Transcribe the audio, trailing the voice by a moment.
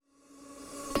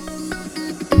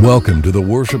Welcome to the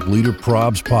Worship Leader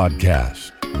Probs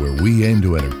podcast, where we aim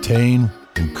to entertain,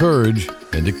 encourage,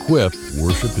 and equip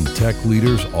worship and tech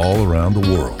leaders all around the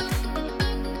world.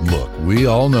 Look, we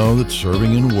all know that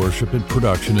serving in worship and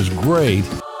production is great,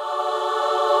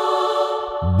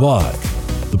 but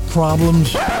the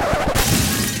problems,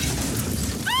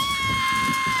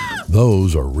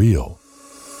 those are real.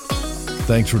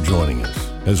 Thanks for joining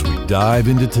us as we dive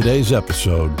into today's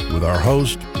episode with our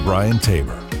host, Brian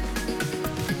Tabor.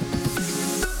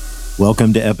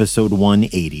 Welcome to episode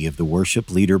 180 of the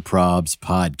Worship Leader Probs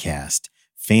podcast.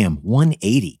 Fam,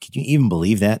 180. Can you even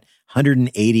believe that?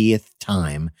 180th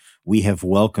time we have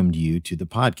welcomed you to the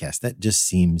podcast. That just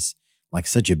seems like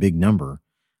such a big number.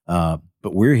 But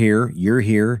we're here. You're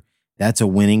here. That's a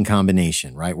winning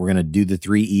combination, right? We're going to do the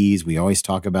 3 E's. We always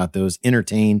talk about those: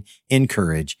 entertain,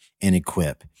 encourage, and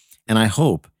equip. And I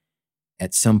hope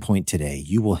at some point today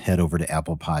you will head over to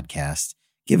Apple Podcasts,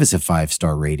 give us a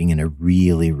 5-star rating and a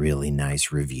really, really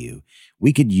nice review.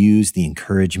 We could use the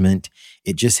encouragement.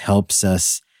 It just helps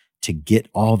us to get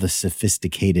all the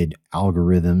sophisticated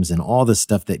algorithms and all the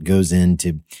stuff that goes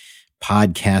into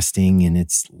podcasting. And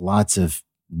it's lots of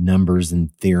numbers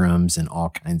and theorems and all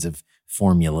kinds of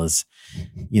formulas,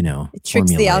 you know. It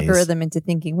tricks the formulae. algorithm into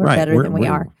thinking we're better than we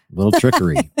are. Little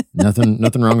trickery.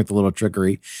 Nothing wrong with the little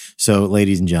trickery. So,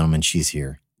 ladies and gentlemen, she's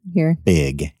here. Here.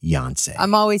 Big Yonsei.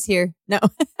 I'm always here. No.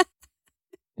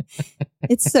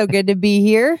 It's so good to be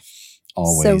here.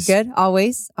 Always. So good.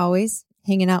 Always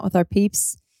hanging out with our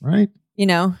peeps. Right. You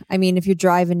know, I mean, if you're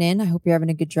driving in, I hope you're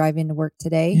having a good drive into work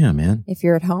today. Yeah, man. If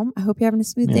you're at home, I hope you're having a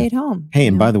smooth day at home. Hey,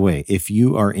 and by the way, if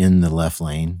you are in the left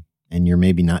lane and you're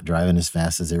maybe not driving as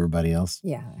fast as everybody else,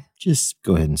 just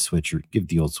go ahead and give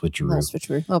the old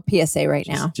switcheroo. Little PSA right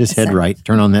now. Just head right,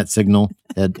 turn on that signal,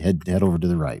 head over to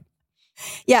the right.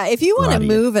 Yeah, if you want to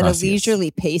move at a leisurely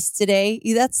pace today,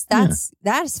 that's fine.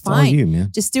 It's all you,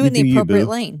 man. Just do it in the appropriate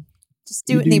lane. Just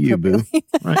do it in the appropriate lane.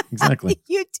 Right, exactly.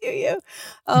 You do you.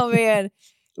 Oh man,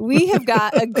 we have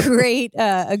got a great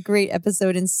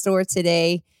episode in store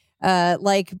today.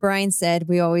 Like Brian said,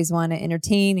 we always want to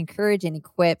entertain, encourage, and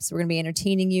equip. So we're going to be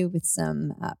entertaining you with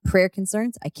some prayer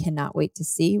concerns. I cannot wait to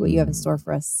see what you have in store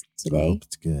for us today.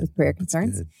 It's good. With prayer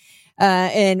concerns.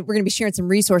 And we're going to be sharing some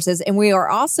resources. And we are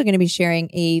also going to be sharing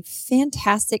a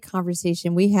fantastic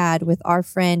conversation we had with our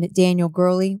friend Daniel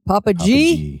Gurley, Papa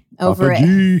G. Over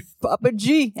at Papa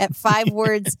G at 5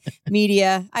 Words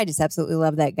Media. I just absolutely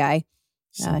love that guy.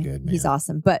 So good, man. He's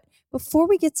awesome. But before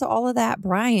we get to all of that,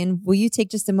 Brian, will you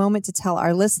take just a moment to tell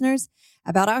our listeners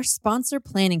about our sponsor,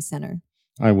 Planning Center?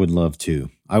 I would love to.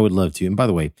 And by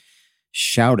the way,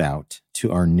 shout out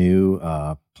to our new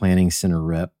Planning Center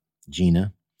rep,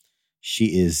 Gina.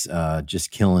 She is just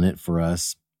killing it for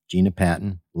us. Gina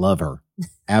Patton, love her.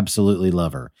 Absolutely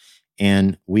love her.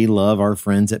 And we love our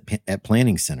friends at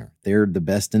Planning Center. They're the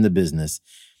best in the business.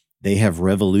 They have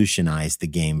revolutionized the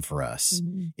game for us.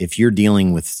 Mm-hmm. If you're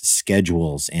dealing with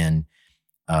schedules and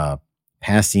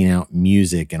passing out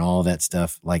music and all that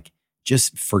stuff, like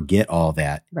just forget all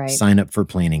that. Right. Sign up for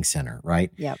Planning Center, right?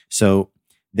 Yep. So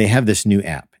they have this new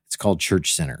app. It's called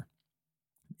Church Center.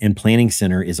 And Planning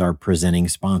Center is our presenting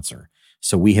sponsor.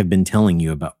 So we have been telling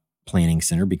you about Planning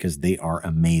Center because they are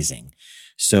amazing.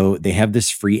 So they have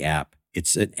this free app.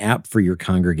 It's an app for your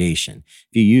congregation.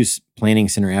 If you use Planning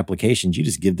Center applications, you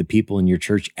just give the people in your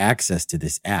church access to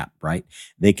this app, right?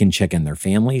 They can check in their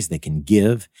families. They can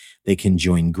give. They can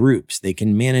join groups. They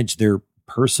can manage their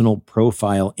personal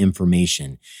profile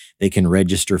information. They can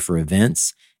register for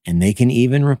events. And they can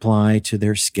even reply to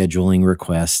their scheduling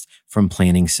requests from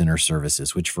Planning Center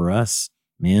services, which for us,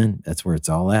 man, that's where it's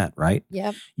all at, right?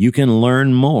 Yep. You can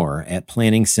learn more at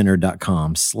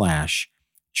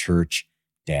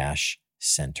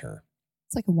planningcenter.com/church-center.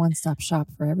 It's like a one-stop shop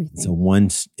for everything.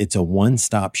 It's a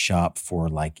one-stop shop for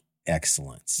like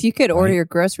excellence. If you could order your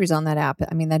groceries on that app,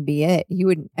 I mean, that'd be it. You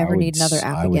wouldn't ever need another app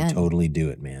again. I would totally do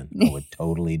it, man. I would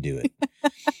totally do it.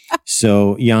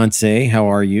 So, Yonsei, how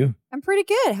are you? I'm pretty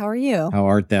good. How are you? How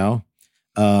art thou?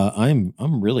 I'm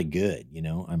really good. You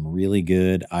know, I'm really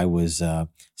good. I was,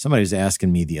 somebody was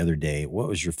asking me the other day, what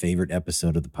was your favorite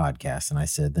episode of the podcast? And I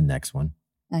said, the next one.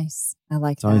 Nice. I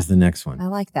like it's that. It's always the next one. I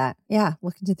like that. Yeah.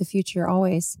 Looking to the future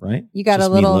always. Right. You got just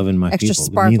a little extra people.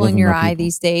 sparkle in your eye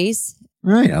these days.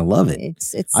 Right. I love it.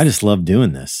 I just love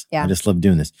doing this. Yeah. I just love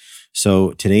doing this.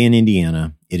 So today in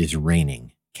Indiana, it is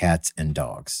raining cats and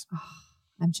dogs. Oh,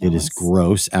 I'm jealous. It is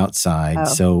gross outside.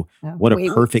 What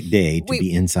a perfect day to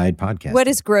be inside podcasting. What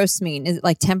does gross mean? Is it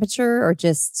like temperature or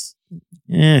just?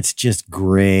 It's just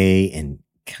gray and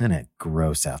kind of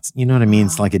gross out. You know what I mean?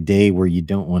 It's like a day where you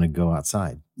don't want to go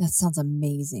outside. That sounds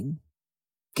amazing.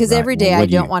 Because Right. every day Well, I what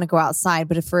do don't you- want to go outside,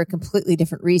 but for a completely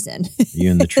different reason. You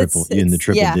in the triple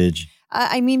yeah. dig.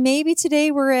 I mean, maybe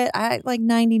today we're at like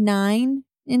 99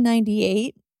 and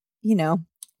 98. You know,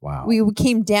 Wow. we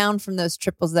came down from those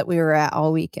triples that we were at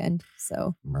all weekend.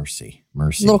 So Mercy.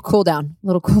 little cool down.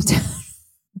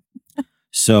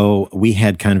 So we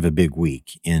had kind of a big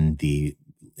week in the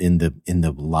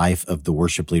life of the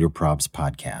Worship Leader Probs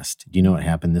podcast. Do you know what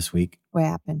happened this week? What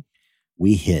happened?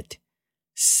 We hit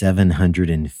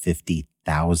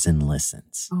 750,000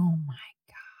 listens. Oh my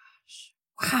gosh.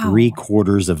 Wow.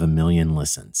 750,000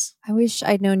 listens. I wish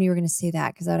I'd known you were going to say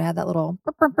that because I would have had that little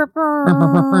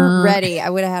ready. I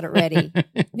would have had it ready.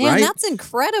 Man, Right? that's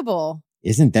incredible.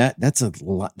 Isn't that's a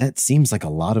lot? That seems like a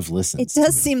lot of listens. It to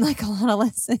does me. seem like a lot of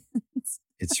lessons.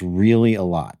 It's really a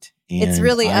lot. It's And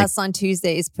really I- us on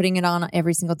Tuesdays putting it on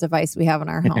every single device we have in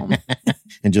our home.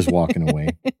 and just walking away.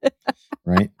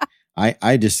 Right. I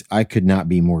could not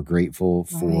be more grateful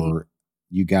for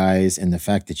you guys and the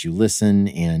fact that you listen,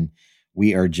 and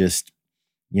we are just,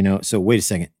 so wait a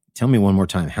second. Tell me one more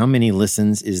time. How many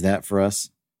listens is that for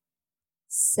us?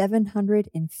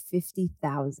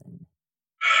 750,000.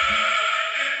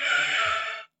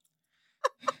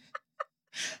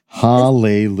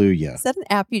 Hallelujah. Is that an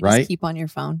app you Right? just keep on your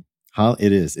phone?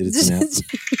 It is. It is an app.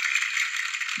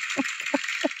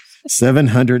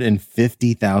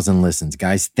 750,000 listens.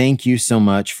 Guys, thank you so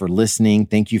much for listening.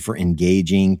 Thank you for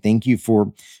engaging. Thank you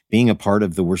for being a part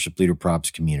of the Worship Leader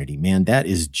Probs community. Man, that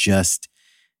is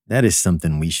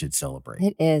something we should celebrate.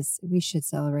 It is. We should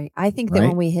celebrate. I think that Right?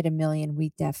 when we hit 1 million,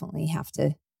 we definitely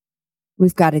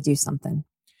we've got to do something.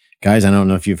 Guys, I don't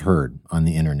know if you've heard on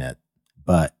the internet,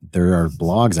 but there are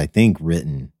blogs, I think,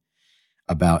 written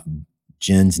about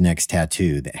Jen's next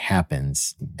tattoo that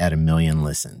happens at 1 million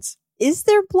listens. Is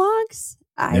there blogs?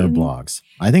 There are blogs.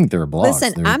 I think there are blogs.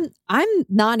 Listen, I'm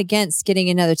not against getting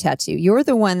another tattoo. You're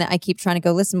the one that I keep trying to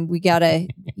go, listen, we gotta,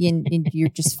 you're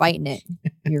just fighting it.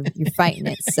 You're fighting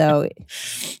it. So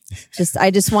I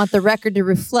just want the record to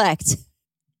reflect.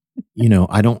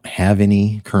 I don't have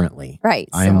any currently. Right.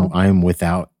 I'm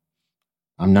without,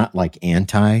 I'm not like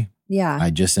anti, Yeah.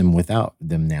 I just am without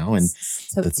them now. And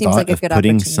So the it seems thought like a of good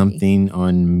putting opportunity. something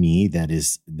on me that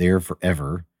is there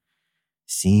forever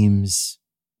seems,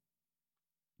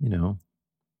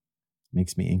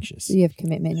 makes me anxious. So you have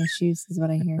commitment issues, is what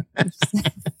I hear.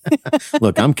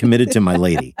 Look, I'm committed to my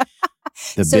lady.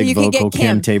 The So you big can get vocal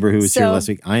Kim Tabor who was here So last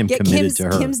week. I am Get committed to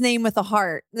her. Kim's name with a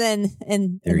heart, then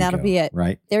and There you that'll go, be it.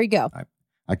 Right. There you go.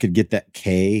 I could get that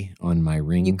K on my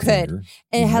ring. You could. finger.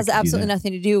 And it I has could do absolutely that.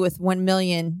 nothing to do with 1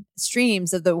 million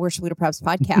streams of the Worship Leader Probs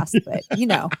podcast. But,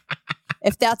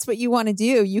 if that's what you want to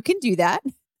do, you can do that.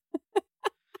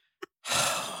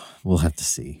 We'll have to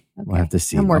see. We'll Okay. have to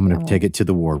see. I'm I'm working going on to take it to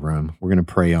the war room. We're going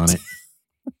to pray on it.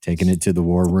 Taking it to the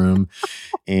war room.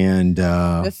 And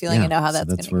I have a feeling I know how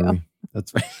that's gonna go.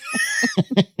 That's right.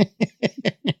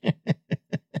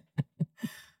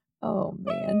 Oh,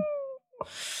 man.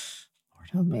 Lord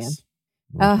help man. us.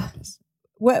 Lord help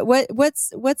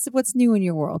us. What's new in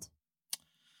your world?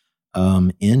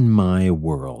 In my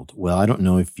world, well, I don't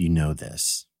know if you know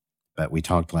this, but we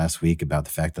talked last week about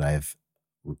the fact that I have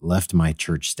left my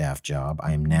church staff job.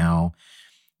 I am now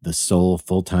the sole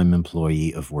full-time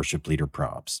employee of Worship Leader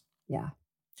Probs. Yeah.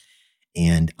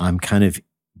 And I'm kind of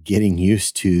getting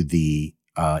used to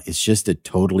it's just a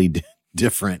totally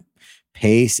different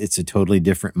pace. It's a totally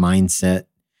different mindset.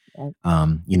 Right.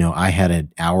 I had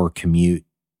an hour commute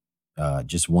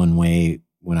just one way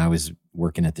when I was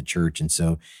working at the church. And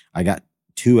so I got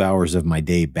 2 hours of my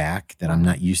day back that I'm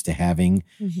not used to having.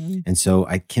 Mm-hmm. And so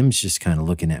Kim's just kind of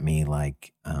looking at me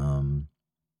like,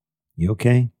 you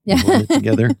okay? You Yeah. holding it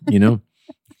together,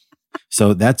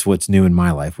 So that's what's new in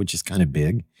my life, which is kind of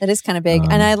big. That is kind of big.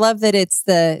 And I love that it's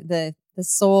the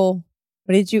soul.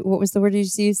 What was the word you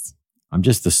just used? I'm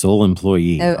just the sole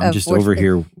employee. I'm Of just worship. over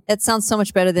here. That sounds so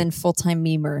much better than full-time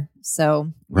memer.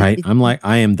 So Right.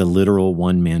 I am the literal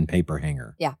one-man paper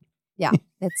hanger. Yeah,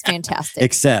 it's fantastic.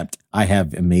 Except I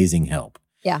have amazing help.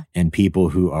 Yeah. And people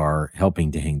who are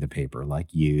helping to hang the paper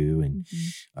like you and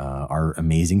our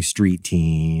amazing street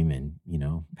team. And,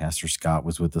 Pastor Scott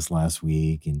was with us last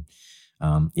week. And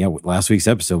last week's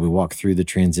episode, we walked through the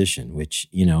transition, which,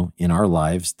 in our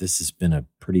lives, this has been a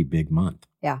pretty big month.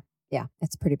 Yeah,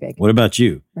 it's pretty big. What about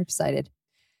you? We're excited.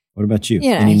 What about you?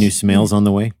 Yeah, Any new smells on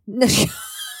the way? No.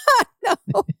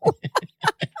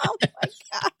 Oh my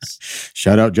gosh.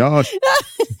 Shout out Josh.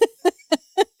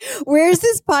 Where's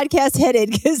this podcast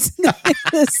headed? Because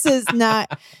this is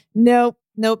not. Nope.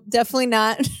 Definitely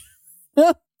not.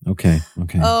 Okay.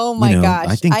 Oh my gosh.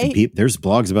 I think there's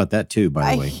blogs about that too,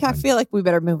 by the way. I feel like we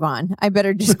better move on. I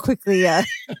better just quickly,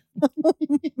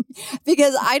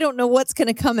 because I don't know what's going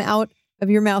to come out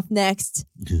of your mouth next.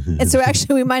 And so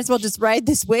actually we might as well just ride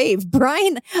this wave.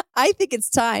 Brian, I think it's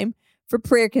time for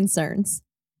prayer concerns.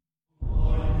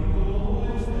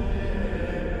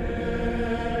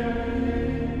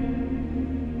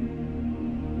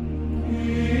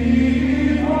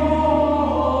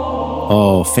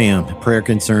 Oh, fam, Prayer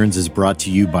Concerns is brought to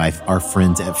you by our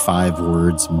friends at 5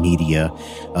 Words Media.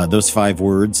 Those 5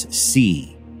 words: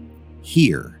 see,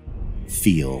 hear,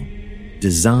 feel,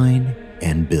 design,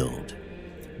 and build.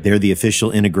 They're the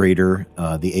official integrator,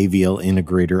 the AVL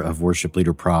integrator of Worship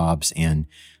Leader Probs, and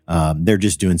they're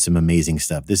just doing some amazing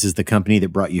stuff. This is the company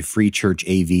that brought you Free Church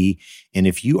AV. And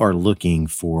if you are looking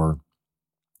for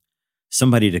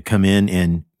somebody to come in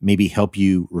and maybe help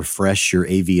you refresh your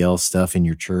AVL stuff in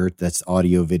your church, that's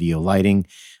audio, video, lighting,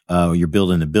 you're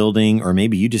building a building, or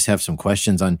maybe you just have some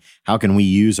questions on how can we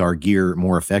use our gear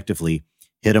more effectively,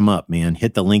 hit them up, man.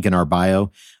 Hit the link in our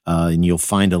bio, and you'll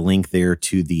find a link there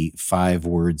to the 5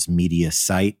 Words Media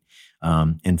site.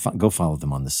 And go follow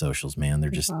them on the socials, man.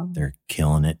 They're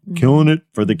killing it, killing it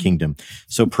for the kingdom.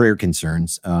 So prayer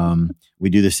concerns. We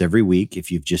do this every week.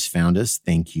 If you've just found us,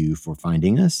 thank you for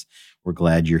finding us. We're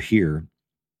glad you're here.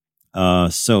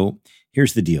 So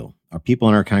here's the deal. Our people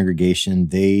in our congregation,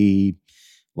 they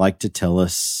like to tell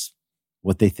us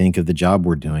what they think of the job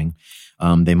we're doing.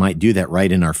 They might do that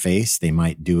right in our face. They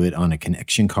might do it on a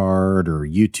connection card or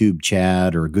YouTube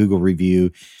chat or Google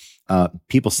review.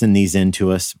 People send these in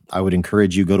to us. I would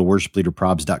encourage you, go to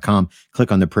worshipleaderprobs.com,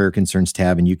 click on the prayer concerns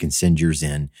tab, and you can send yours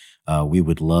in. We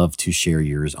would love to share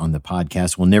yours on the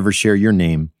podcast. We'll never share your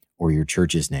name or your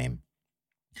church's name.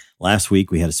 Last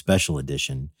week, we had a special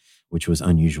edition, which was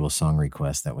unusual song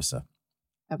request. That was a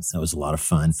lot of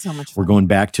fun. So much fun. We're going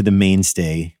back to the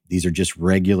mainstay. These are just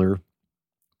regular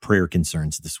prayer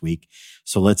concerns this week.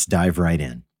 So let's dive right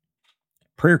in.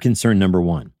 Prayer concern number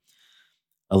 1.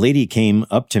 A lady came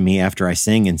up to me after I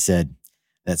sang and said,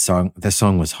 that song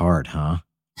was hard, huh?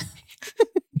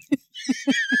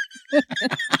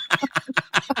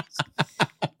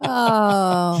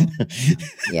 Oh,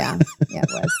 yeah,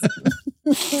 it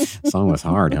was. Song was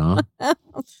hard, huh?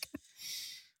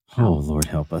 Oh, Lord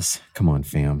help us. Come on,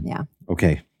 fam. Yeah.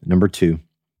 Okay, number 2.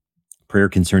 Prayer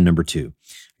concern number 2.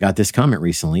 Got this comment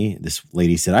recently. This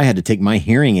lady said, I had to take my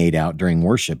hearing aid out during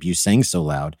worship. You sang so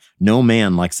loud. No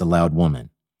man likes a loud woman.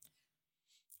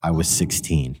 I was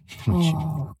 16.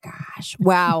 Oh, gosh.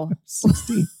 Wow.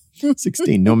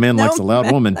 16. No man likes a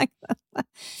loud woman.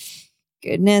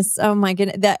 Goodness. Oh, my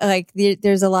goodness.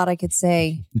 There's a lot I could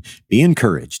say. Be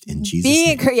encouraged in Jesus'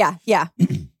 name. Yeah.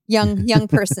 Young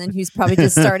person who's probably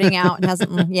just starting out and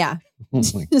hasn't, yeah. Oh,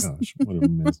 my gosh. What a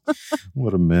mess.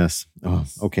 What a mess. Oh,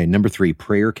 okay. Number 3,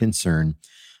 prayer concern.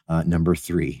 Number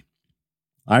 3.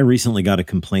 I recently got a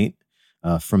complaint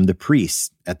from the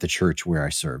priests at the church where I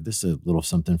serve. This is a little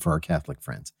something for our Catholic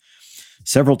friends.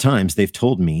 Several times they've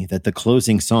told me that the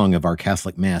closing song of our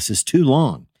Catholic Mass is too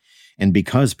long, and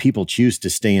because people choose to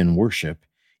stay in worship,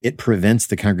 it prevents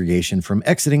the congregation from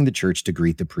exiting the church to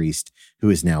greet the priest who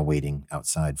is now waiting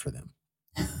outside for them.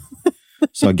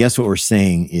 So I guess what we're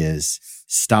saying is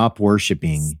stop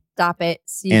worshiping. Stop it.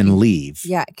 And leave.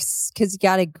 Yeah, because you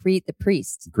got to greet the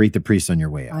priest. Greet the priest on your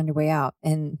way out. On your way out.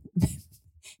 And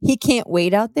he can't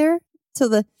wait out there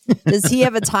till does he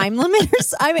have a time limit?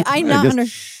 I'm not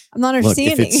understanding. Look,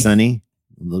 if it's sunny,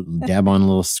 dab on a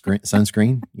little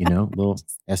sunscreen, little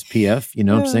SPF, you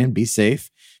know what I'm saying? Be safe.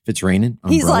 If it's raining,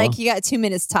 umbrella. He's like, you got 2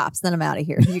 minutes tops, then I'm out of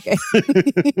here.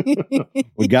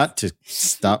 We got to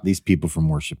stop these people from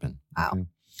worshiping. Wow. Okay?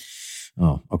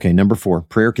 Oh, okay. Number 4,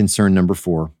 prayer concern number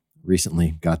 4.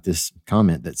 Recently got this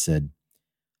comment that said,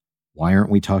 why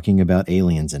aren't we talking about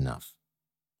aliens enough?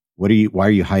 Why are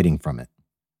you hiding from it?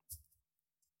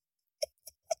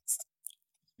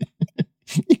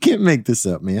 You can't make this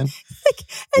up, man.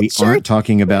 We aren't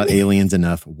talking about aliens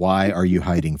enough. Why are you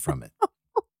hiding from it? Oh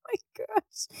my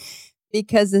gosh.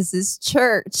 Because this is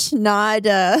church, not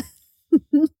a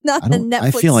Netflix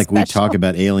I feel like special. we talk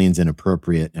about aliens an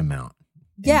appropriate amount.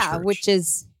 Yeah, church. which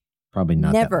is probably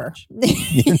not never.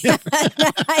 That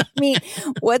much. I mean,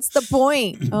 what's the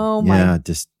point? Oh my.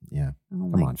 Yeah.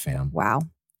 Oh Come my. on, fam. Wow.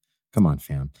 Come on,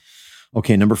 fam.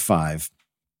 Okay, number 5.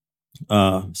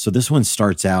 So this one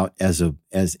starts out as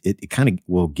it kind of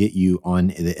will get you on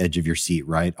the edge of your seat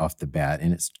right off the bat.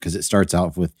 And it's because it starts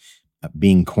out with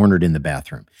being cornered in the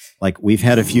bathroom. Like we've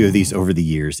had a few of these over the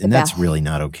years, and that's really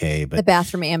not okay. But the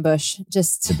bathroom ambush,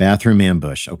 the bathroom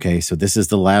ambush. Okay. So this is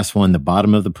the last one, the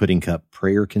bottom of the pudding cup,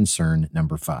 prayer concern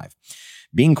number 5.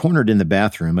 Being cornered in the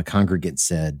bathroom, a congregant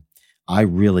said, "I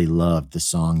really loved the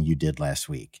song you did last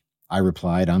week." I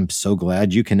replied, "I'm so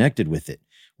glad you connected with it.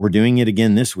 We're doing it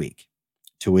again this week."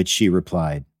 To which she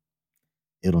replied,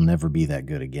 "It'll never be that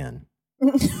good again."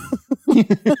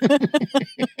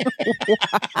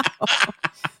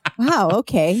 Wow.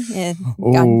 Okay. And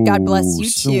God bless you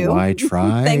so too. Why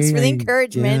try? Thanks for the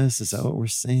encouragement. Yes, is that what we're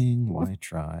saying? Why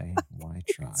try? Why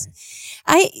try?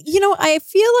 I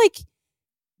feel like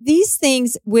these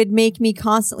things would make me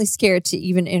constantly scared to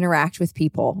even interact with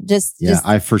people.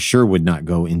 I for sure would not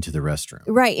go into the restroom.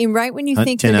 Right. And right when you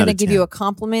think 10 they're out going to of give 10. you a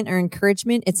compliment or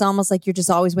encouragement, it's almost like you're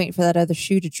just always waiting for that other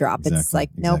shoe to drop. It's Exactly,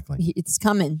 like, nope, exactly. it's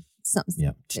coming.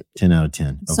 Something. Yep. 10 out of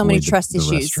 10. So many Avoid trust the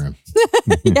issues. restroom.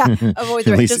 Yeah. Avoid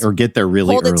the At least, just or get there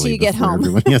really hold early. it till you get before home.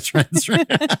 everyone- That's right. That's right.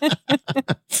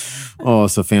 Oh,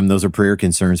 so fam, those are prayer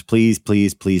concerns. Please,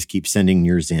 please, please keep sending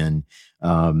yours in.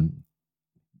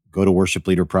 Go to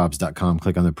worshipleaderprobs.com,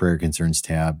 click on the prayer concerns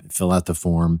tab, fill out the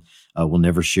form. We'll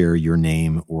never share your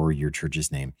name or your church's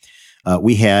name.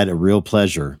 We had a real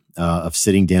pleasure of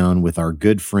sitting down with our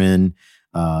good friend,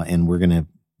 and we're going to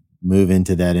move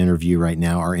into that interview right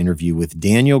now, our interview with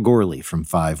Daniel Gorley from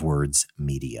 5 Words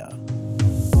Media.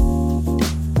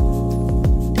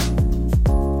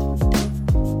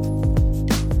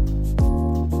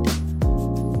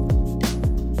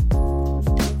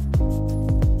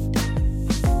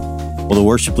 Well, the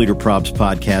Worship Leader Probs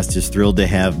podcast is thrilled to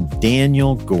have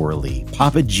Daniel Gorley,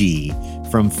 Papa G,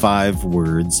 from 5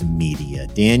 Words Media.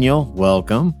 Daniel,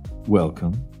 welcome.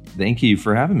 Welcome. Thank you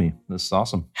for having me. This is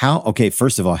awesome.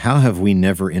 First of all, how have we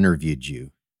never interviewed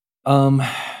you?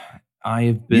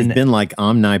 I've been You've been like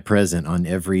omnipresent on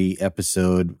every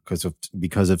episode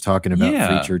because of talking about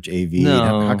Free Church AV.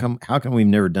 No. How come we've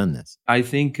never done this? I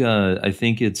think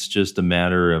it's just a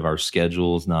matter of our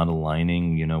schedules not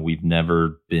aligning. You know, we've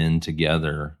never been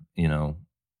together,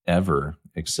 ever,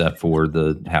 except for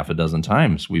the half a dozen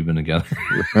times we've been together.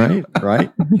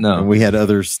 Right. No. And we had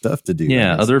other stuff to do.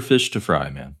 Yeah, other fish to fry,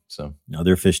 man. So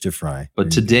other fish to fry.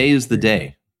 But today is the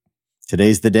day.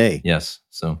 Today's the day. Yes.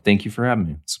 So thank you for having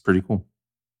me. It's pretty cool.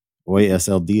 Hoy es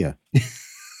el día.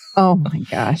 Oh my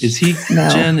gosh. Is he,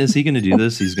 Jen, is he going to do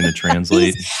this? He's going to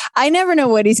translate. I never know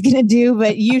what he's going to do,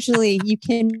 but usually you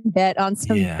can bet on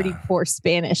some pretty poor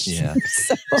Spanish. Yeah.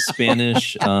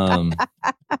 Spanish.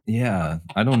 Yeah.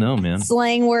 I don't know, man.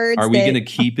 Slang words. Are we going to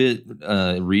keep it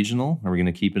regional? Are we going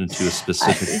to keep it into a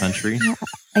specific country?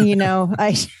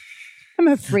 I'm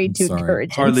afraid to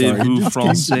encourage him. Parlez-vous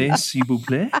français, s'il vous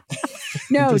plaît?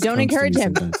 No, don't encourage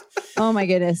him. Oh my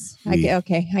goodness. I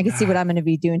can see what I'm going to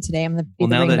be doing today. I'm going to be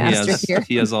the ringmaster here.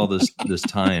 He has all this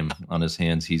time on his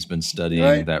hands. He's been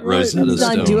studying that Rosetta He's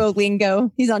on Stone.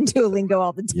 Duolingo. He's on Duolingo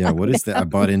all the time. Yeah, what is that? I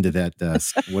bought into that.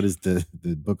 What is the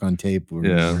book on tape where we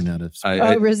learn how to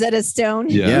speak? Rosetta Stone.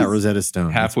 Yeah, Rosetta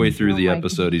Stone. Halfway through the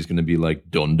episode, he's going to be like,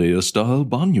 ¿Dónde está el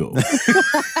baño?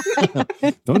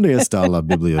 ¿Dónde está la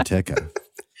biblioteca?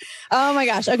 Oh my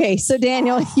gosh. Okay. So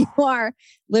Daniel, you are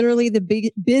literally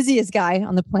the busiest guy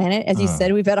on the planet. As you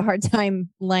said, we've had a hard time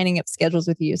lining up schedules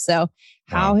with you. So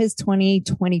how has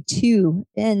 2022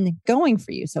 been going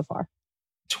for you so far?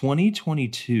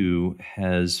 2022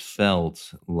 has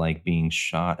felt like being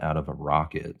shot out of a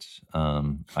rocket.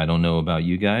 I don't know about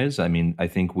you guys. I mean, I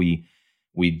think we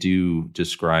do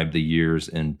describe the years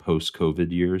in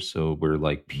post-COVID years. So we're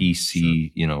like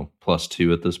PC,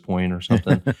 +2 at this point or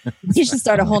something. You should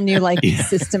start a whole new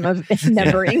system of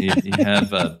numbering. Yeah, you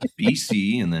have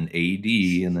BC and then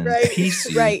AD and then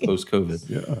PC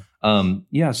post-COVID.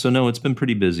 Yeah. So no, it's been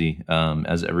pretty busy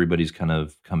as everybody's kind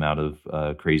of come out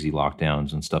of crazy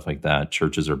lockdowns and stuff like that.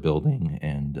 Churches are building,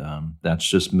 and that's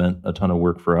just meant a ton of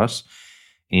work for us.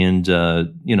 And,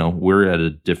 we're at a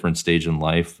different stage in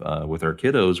life with our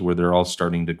kiddos where they're all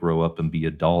starting to grow up and be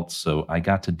adults. So I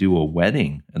got to do a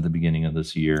wedding at the beginning of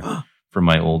this year for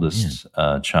my oldest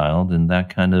child. And that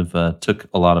kind of took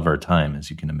a lot of our time, as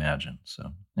you can imagine.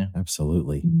 So, yeah.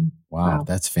 Absolutely. Wow.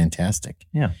 That's fantastic.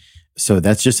 Yeah. So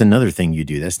that's just another thing you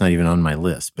do. That's not even on my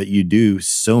list, but you do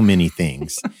so many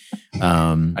things.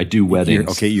 I do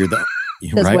weddings.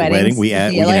 You're right. Wedding. We can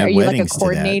add are you weddings like a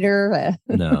coordinator?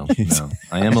 No.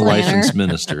 I am a licensed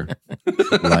minister.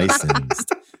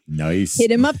 Licensed. Nice. Hit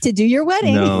him up to do your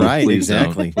wedding. No, right. Please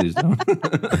Exactly. Don't. Please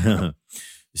don't.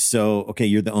 So,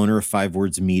 you're the owner of 5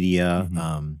 Words Media.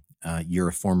 Mm-hmm. You're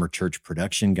a former church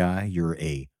production guy. You're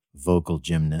a vocal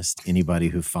gymnast. Anybody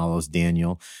who follows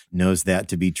Daniel knows that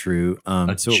to be true.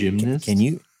 Gymnast? Can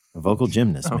you a vocal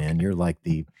gymnast, man? You're like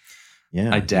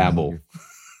I dabble.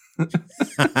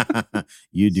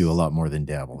 You do a lot more than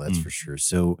dabble, that's for sure.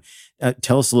 So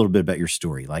tell us a little bit about your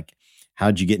story. Like,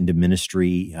 how'd you get into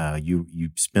ministry? You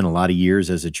spent a lot of years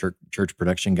as a church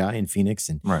production guy in Phoenix,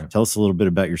 and tell us a little bit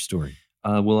about your story.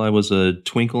 Well, I was a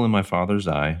twinkle in my father's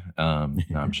eye. No,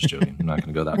 I'm just joking. I'm not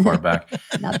going to go that far back.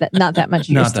 Not that much of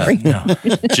your story. No.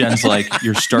 Jen's like,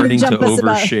 you're starting to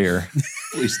overshare.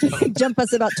 Please don't. Jump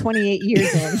us about 28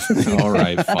 years in. All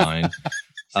right, fine.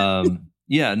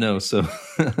 So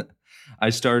I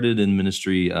started in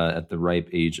ministry at the ripe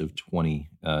age of 20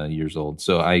 years old.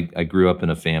 So I grew up in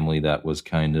a family that was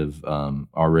kind of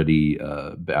already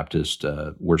Baptist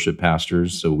worship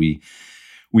pastors. So we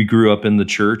grew up in the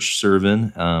church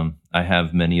serving. I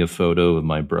have many a photo of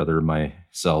my brother,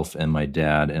 myself, and my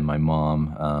dad and my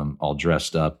mom all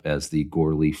dressed up as the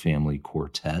Gorley Family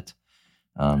Quartet.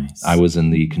 Nice. I was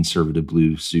in the conservative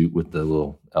blue suit with the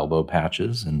little elbow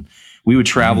patches, and we would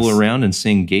travel around and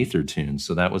sing Gaither tunes.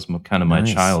 So that was kind of my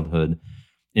childhood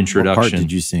introduction. What part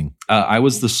did you sing? I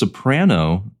was the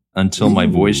soprano until my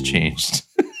voice changed.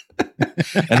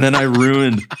 And then I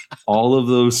ruined all of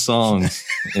those songs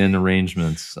and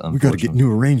arrangements. We got to get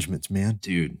new arrangements, man.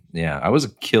 Dude, yeah. I was a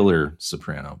killer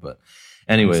soprano. But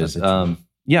anyways,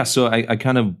 so I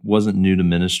kind of wasn't new to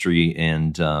ministry.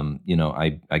 And,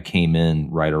 I came in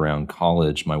right around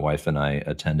college. My wife and I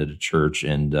attended a church,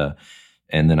 and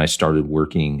then I started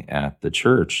working at the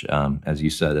church, as you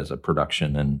said, as a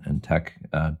production and tech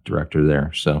director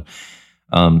there. So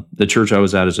the church I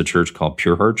was at is a church called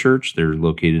Pure Heart Church. They're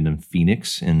located in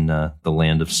Phoenix, in the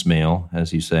land of Smale,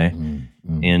 as you say.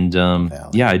 And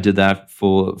I did that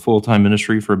full-time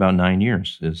ministry for about 9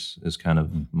 years is kind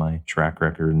of my track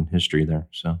record and history there.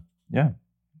 So, yeah.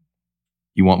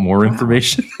 You want more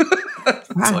information?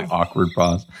 It's like awkward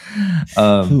pause.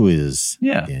 Who is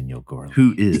Daniel Gorley?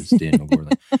 Who is Daniel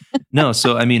Gorley? No,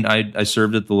 so I mean, I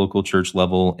served at the local church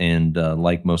level, and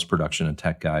like most production and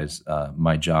tech guys,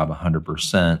 my job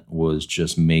 100% was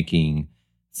just making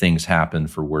things happen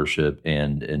for worship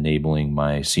and enabling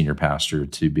my senior pastor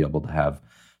to be able to have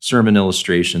sermon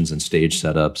illustrations and stage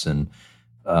setups. And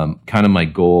kind of my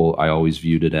goal, I always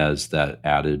viewed it as that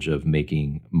adage of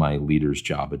making my leader's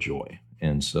job a joy.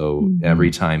 And so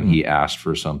every time he asked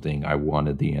for something, I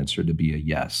wanted the answer to be a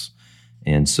yes.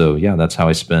 And so, that's how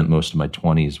I spent most of my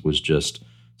 20s, was just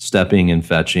stepping and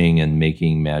fetching and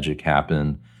making magic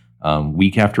happen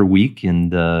week after week.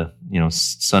 And,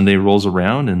 Sunday rolls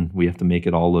around and we have to make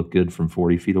it all look good from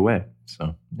 40 feet away.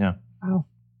 So, yeah.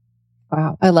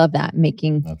 Wow. I love that.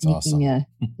 Making awesome.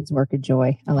 His work a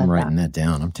joy. I love that. I'm writing that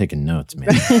down. I'm taking notes, man.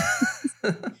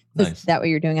 Nice. Is that what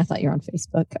you're doing? I thought you were on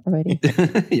Facebook already.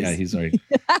 Yeah, he's already.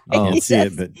 I can't see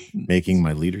it, but making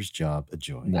my leader's job a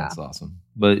joy. That's awesome.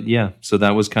 But so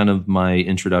that was kind of my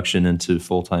introduction into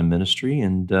full-time ministry,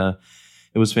 and it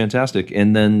was fantastic.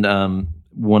 And then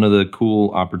one of the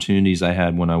cool opportunities I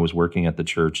had when I was working at the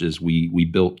church is we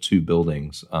built 2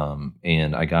 buildings,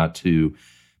 and I got to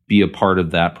be a part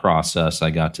of that process. I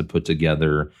got to put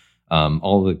together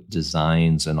all the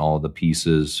designs and all the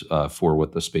pieces for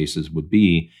what the spaces would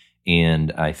be.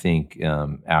 And I think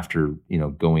after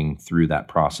going through that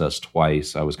process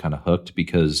twice, I was kind of hooked,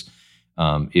 because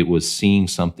it was seeing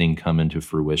something come into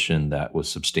fruition that was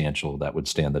substantial, that would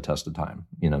stand the test of time.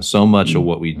 So much of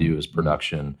what we do as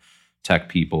production tech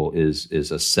people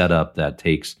is a setup that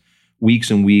takes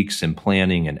weeks and weeks and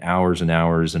planning and hours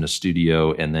in a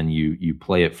studio, and then you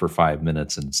play it for 5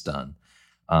 minutes and it's done.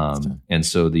 And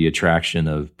so the attraction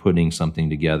of putting something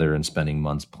together and spending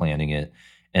months planning it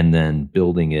and then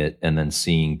building it and then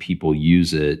seeing people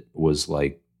use it was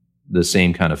like the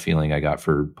same kind of feeling I got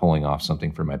for pulling off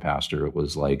something for my pastor. It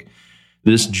was like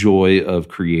this joy of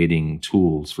creating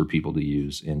tools for people to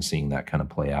use and seeing that kind of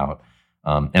play out.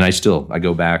 And I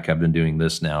go back, I've been doing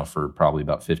this now for probably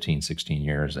about 15, 16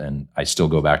 years, and I still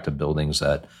go back to buildings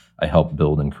that I help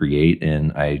build and create,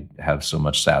 and I have so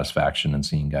much satisfaction in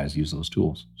seeing guys use those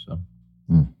tools. So,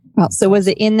 Well, so was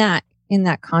it in that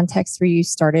context where you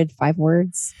started 5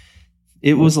 Words?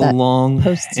 It was a long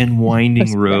and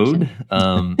winding road.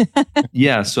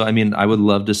 So I mean, I would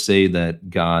love to say that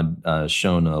God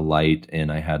shone a light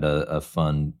and I had a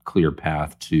fun, clear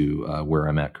path to where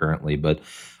I'm at currently. But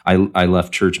I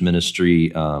left church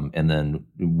ministry, and then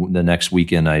the next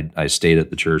weekend I stayed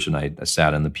at the church and I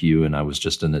sat in the pew and I was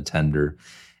just an attender.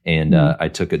 And I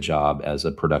took a job as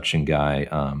a production guy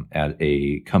at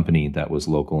a company that was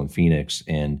local in Phoenix.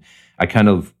 And I kind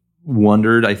of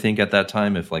wondered, I think at that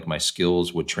time, if like my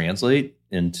skills would translate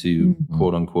into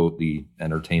quote unquote the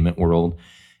entertainment world.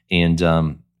 And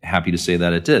happy to say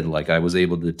that it did. Like I was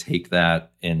able to take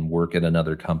that and work at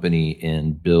another company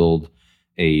and build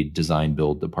a design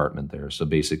build department there. So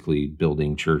basically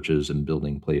building churches and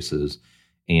building places.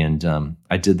 And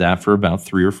I did that for about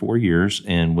 3 or 4 years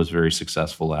and was very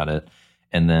successful at it.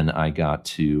 And then I got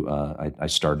to, I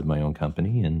started my own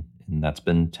company, and that's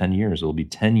been 10 years. It'll be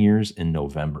 10 years in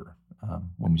November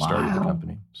when we started the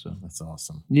company. So that's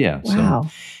awesome. Yeah. Wow. So,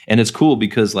 and it's cool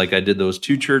because like I did those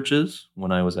 2 churches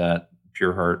when I was at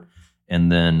Pure Heart, and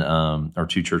then our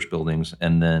 2 church buildings.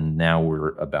 And then now we're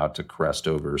about to crest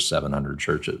over 700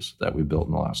 churches that we built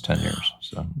in the last 10 years.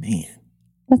 So, man.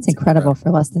 That's incredible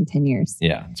for less than 10 years.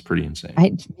 Yeah, it's pretty insane. I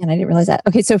didn't realize that.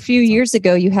 Okay, so a few years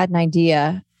ago, you had an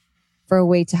idea for a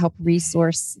way to help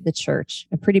resource the church.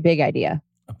 A pretty big idea.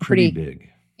 A pretty big.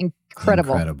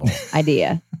 Incredible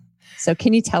idea. So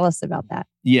can you tell us about that?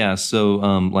 Yeah, so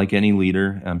like any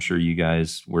leader, I'm sure you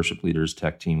guys, worship leaders,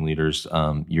 tech team leaders,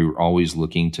 you're always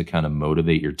looking to kind of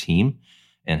motivate your team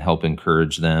and help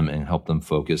encourage them and help them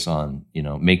focus on,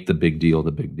 make the big deal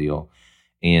the big deal.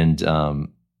 And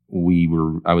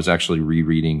I was actually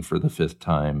rereading for the 5th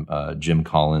time. Jim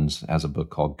Collins has a book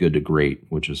called Good to Great,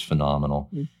 which is phenomenal.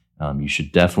 You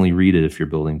should definitely read it if you're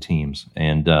building teams.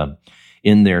 And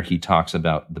in there, he talks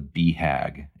about the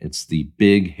BHAG. It's the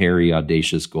big, hairy,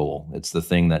 audacious goal. It's the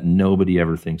thing that nobody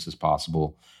ever thinks is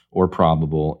possible or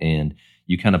probable. And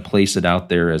you kind of place it out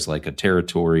there as like a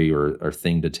territory or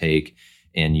thing to take.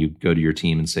 And you go to your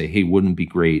team and say, hey, wouldn't it be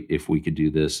great if we could do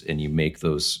this? And you make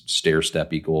those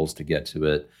stair-steppy goals to get to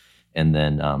it. And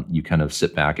then you kind of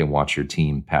sit back and watch your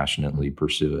team passionately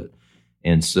pursue it.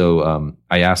 And so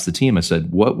I asked the team, I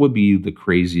said, what would be the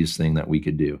craziest thing that we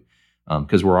could do?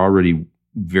 Because we're already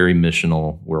very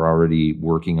missional. We're already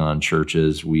working on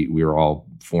churches. We are all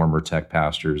former tech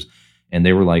pastors. And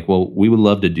they were like, well, we would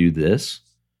love to do this,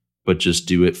 but just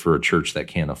do it for a church that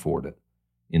can't afford it.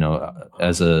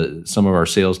 As some of our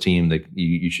sales team,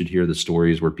 you should hear the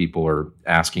stories where people are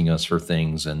asking us for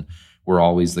things, and we're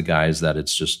always the guys that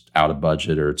it's just out of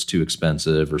budget or it's too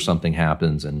expensive or something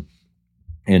happens, and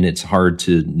it's hard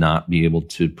to not be able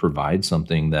to provide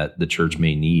something that the church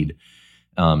may need.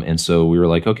 And so we were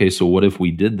like, okay, so what if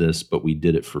we did this, but we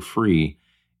did it for free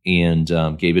and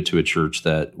gave it to a church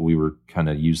that we were kind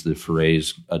of use the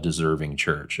phrase a deserving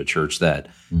church, a church that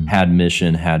had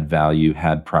mission, had value,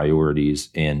 had priorities,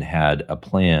 and had a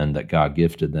plan that God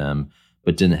gifted them,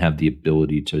 but didn't have the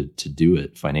ability to do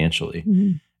it financially.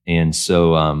 Mm-hmm. And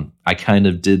so I kind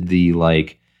of did the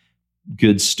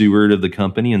good steward of the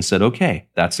company and said, okay,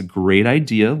 that's a great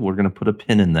idea. We're going to put a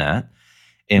pin in that.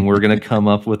 And we're going to come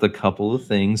up with a couple of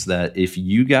things that if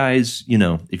you guys,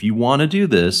 if you want to do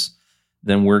this,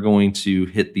 then we're going to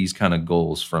hit these kind of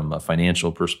goals from a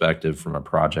financial perspective, from a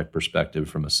project perspective,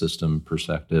 from a system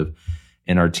perspective.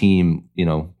 And our team,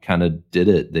 kind of did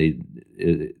it.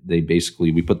 They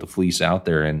basically, we put the fleece out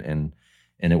there and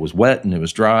it was wet and it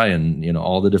was dry and,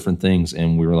 all the different things.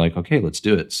 And we were like, okay, let's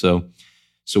do it. So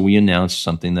we announced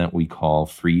something that we call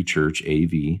Free Church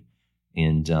AV.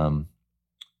 And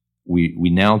we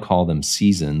now call them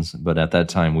seasons, but at that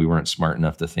time we weren't smart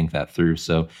enough to think that through.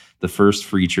 So the first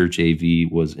Free Church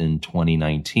AV was in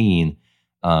 2019,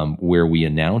 where we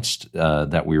announced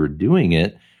that we were doing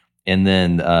it. And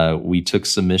then we took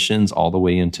submissions all the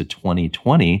way into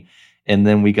 2020. And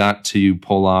then we got to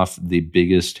pull off the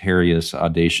biggest, hairiest,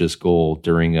 audacious goal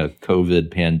during a COVID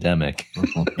pandemic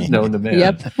known to man.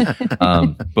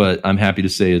 Yep. But I'm happy to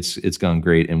say it's gone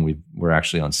great, and we're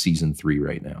actually on season 3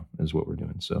 right now is what we're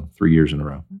doing. So 3 years in a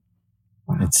row.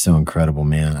 Wow. It's so incredible,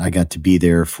 man. I got to be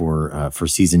there for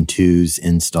season 2's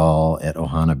install at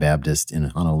Ohana Baptist in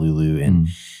Honolulu, and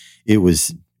it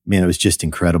was just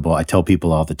incredible. I tell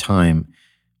people all the time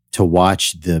to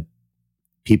watch the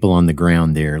people on the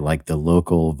ground there, like the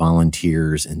local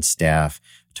volunteers and staff,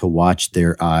 to watch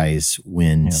their eyes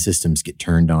when systems get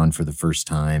turned on for the first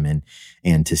time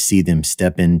and to see them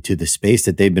step into the space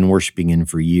that they've been worshiping in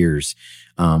for years.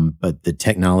 But the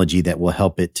technology that will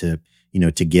help it to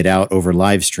get out over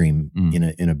live stream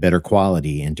in a better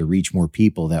quality and to reach more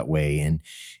people that way.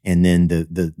 And then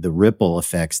the ripple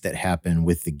effects that happen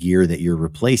with the gear that you're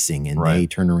replacing, and they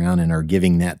turn around and are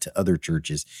giving that to other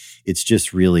churches. It's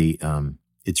just really,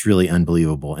 it's really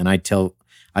unbelievable. And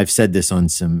I've said this on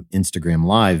some Instagram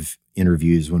Live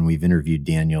interviews when we've interviewed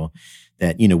Daniel,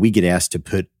 that, we get asked to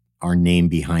put our name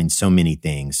behind so many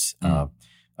things.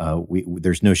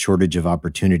 There's no shortage of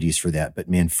opportunities for that. But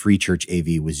man, Free Church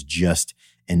AV was just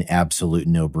an absolute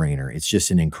no-brainer. It's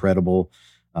just an incredible,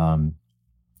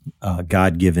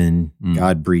 God-given,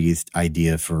 God-breathed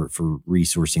idea for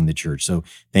resourcing the church. So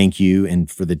thank you. And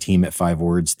for the team at 5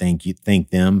 Words, thank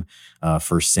them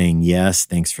for saying yes.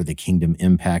 Thanks for the kingdom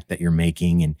impact that you're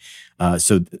making. And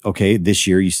this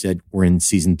year you said we're in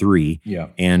season 3,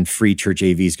 and Free Church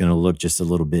AV is going to look just a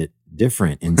little bit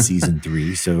different in season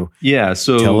 3. So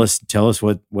so tell us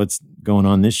what's going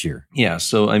on this year. Yeah.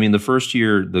 So, I mean, the first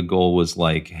year, the goal was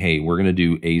like, hey, we're going to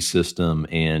do a system.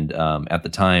 And at the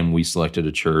time we selected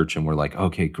a church and we're like,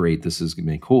 okay, great. This is going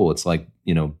to be cool. It's like,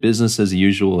 business as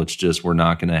usual. It's just, we're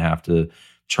not going to have to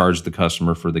charge the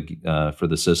customer for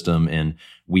the system. And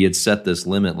we had set this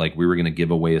limit, like we were going to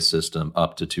give away a system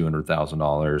up to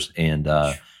 $200,000.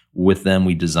 And with them,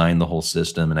 we designed the whole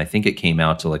system. And I think it came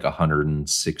out to like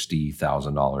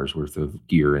 $160,000 worth of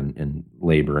gear and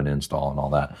labor and install and all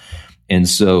that. And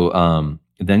so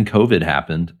then COVID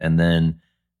happened, and then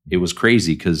it was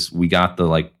crazy because we got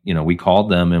we called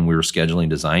them and we were scheduling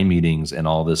design meetings and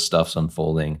all this stuff's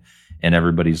unfolding. And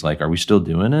everybody's like, are we still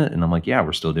doing it? And I'm like, yeah,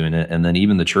 we're still doing it. And then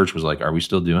even the church was like, are we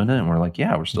still doing it? And we're like,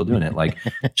 yeah, we're still doing it. Like,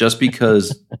 just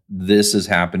because this is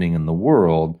happening in the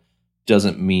world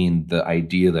doesn't mean the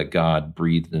idea that God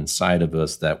breathed inside of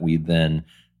us that we then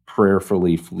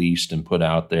prayerfully fleeced and put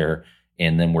out there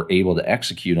and then we're able to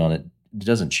execute on it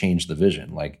doesn't change the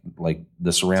vision. Like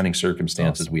the surrounding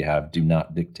circumstances we have do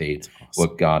not dictate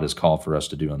what God has called for us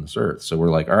to do on this earth. So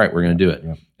we're like, all right, we're going to do it.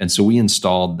 Yeah. And so we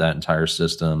installed that entire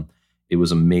system. It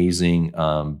was amazing.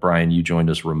 Brian, you joined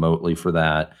us remotely for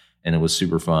that, and it was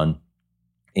super fun.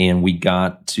 And we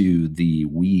got to the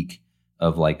week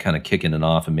of like kind of kicking it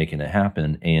off and making it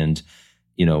happen. And,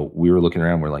 we were looking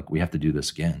around, we're like, we have to do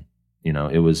this again.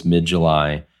 It was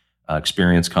mid-July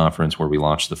experience conference where we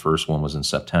launched. The first one was in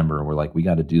September. And we're like, we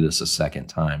got to do this a second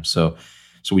time. So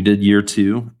we did year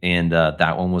 2, and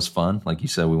that one was fun. Like you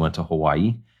said, we went to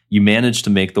Hawaii. You managed to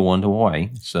make the one to Hawaii,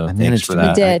 so thanks for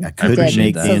that. We did. I couldn't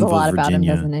make that. Says a lot about him,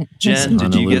 doesn't it? Jen,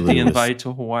 did you get the invite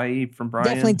to Hawaii from Brian?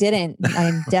 Definitely didn't.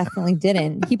 I definitely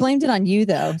didn't. He blamed it on you,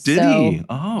 though. Did he?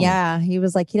 Oh, yeah. He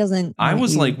was like, he doesn't. I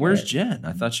was like, "Where's Jen?"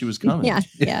 I thought she was coming.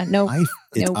 Yeah. No.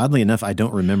 Oddly enough, I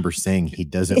don't remember saying he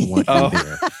doesn't want you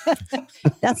there.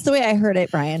 That's the way I heard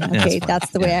it, Brian. Okay, that's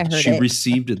the way I heard it. She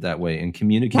received it that way, and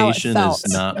communication is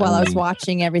not. While I was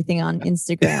watching everything on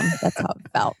Instagram, that's how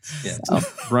it felt. Yeah, so.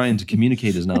 Brian, to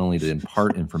communicate is not only to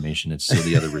impart information; it's so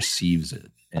the other receives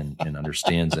it and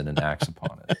understands it and acts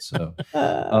upon it. So,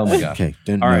 oh my gosh. Okay,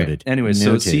 all right. Anyway,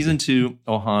 so season 2,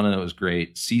 Ohana, it was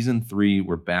great. Season 3,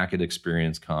 we're back at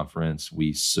Experience Conference.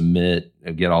 We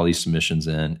get all these submissions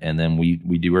in, and then we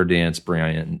do our dance.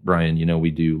 Brian,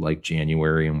 we do like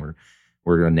January, and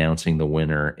we're announcing the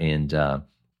winner. And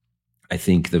I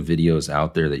think the video is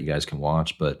out there that you guys can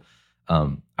watch. But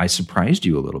I surprised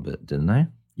you a little bit, didn't I?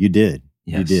 You did.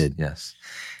 Yes, you did. Yes.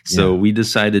 So we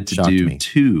decided to do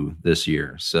 2 this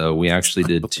year. So we actually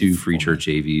did 2 free church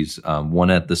AVs,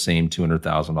 one at the same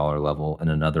 $200,000 level and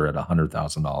another at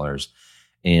 $100,000.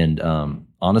 And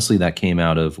honestly, that came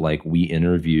out of like we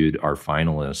interviewed our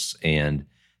finalists, and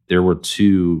there were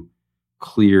 2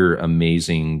 clear,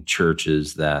 amazing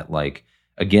churches that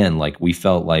we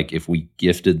felt like if we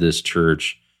gifted this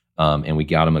church and we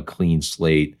got them a clean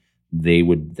slate, they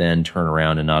would then turn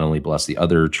around and not only bless the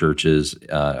other churches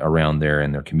around there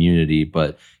in their community,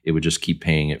 but it would just keep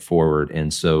paying it forward.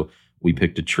 And so we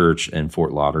picked a church in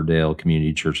Fort Lauderdale,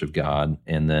 Community Church of God.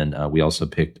 And then we also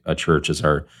picked a church as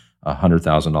our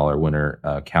 $100,000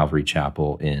 winner, Calvary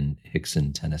Chapel in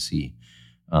Hickson, Tennessee.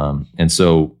 And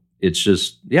so it's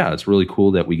just, it's really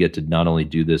cool that we get to not only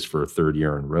do this for a 3rd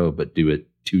year in a row, but do it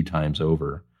 2 times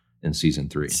over in season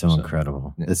 3. So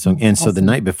incredible. Yeah. So the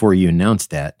night before you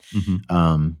announced that,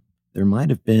 there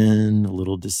might have been a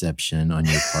little deception on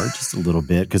your part, just a little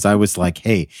bit, because I was like,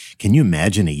 hey, can you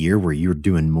imagine a year where you're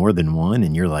doing more than one?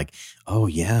 And you're like, oh,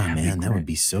 yeah, man, that would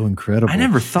be so incredible. I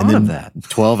never thought of that.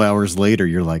 12 hours later,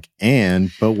 you're like,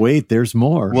 but wait, there's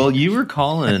more. Well, you were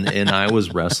calling and I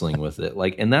was wrestling with it.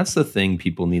 And that's the thing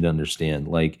people need to understand.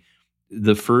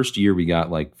 The first year we got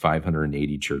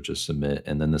 580 churches submit.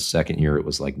 And then the second year it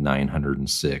was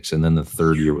 906. And then the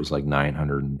third year was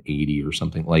 980 or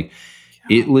something.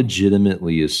 It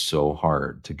legitimately is so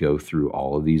hard to go through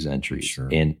all of these entries. Sure.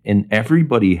 And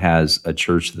everybody has a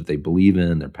church that they believe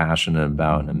in, they're passionate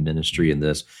about, and a ministry in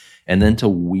this. And then to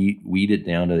weed it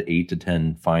down to 8 to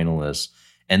 10 finalists.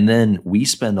 And then we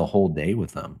spend a whole day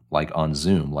with them, on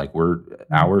Zoom. We're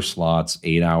hour slots,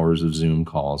 8 hours of Zoom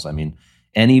calls. I mean,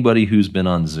 anybody who's been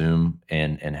on Zoom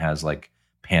and has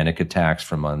panic attacks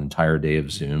from an entire day of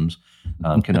Zooms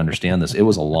can understand this. It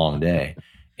was a long day.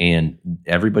 And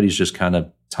everybody's just kind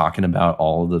of talking about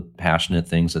all of the passionate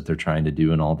things that they're trying to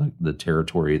do and all the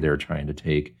territory they're trying to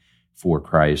take for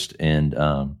Christ. And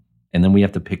then we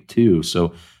have to pick 2.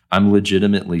 So I'm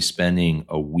legitimately spending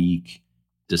a week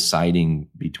deciding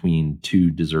between 2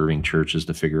 deserving churches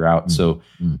to figure out. So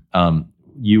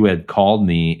you had called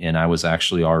me, and I was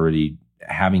actually already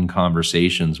having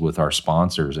conversations with our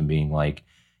sponsors and being like,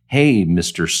 hey,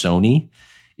 Mr. Sony,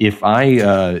 if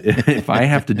I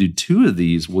have to do 2 of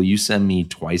these, will you send me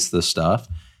twice the stuff?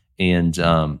 And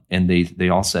they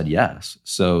all said yes.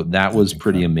 So that was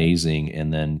pretty amazing.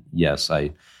 And then, yes,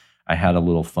 I had a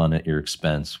little fun at your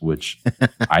expense, which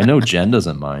I know Jen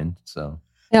doesn't mind. So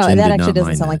no, Jen that actually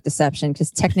doesn't sound like deception, because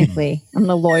technically I'm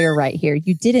the lawyer right here.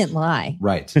 You didn't lie.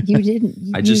 Right. You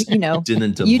didn't. I just didn't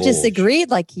divulge. You just agreed,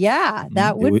 like, yeah,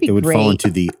 that would be it would great. fall into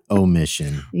the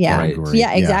omission. Yeah. category.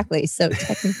 Yeah, exactly. So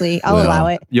technically I'll allow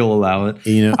it. You'll allow it.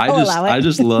 You know, I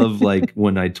just love, like,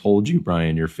 when I told you,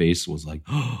 Brian, your face was like,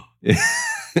 oh, your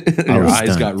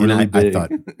eyes stunned. got really big. I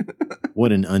thought,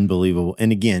 what an unbelievable.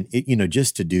 And again,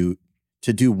 just to do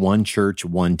one church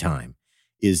one time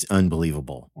is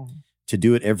unbelievable. Yeah. To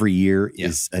do it every year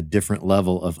is a different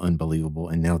level of unbelievable.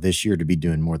 And now this year to be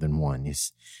doing more than one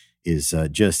is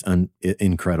just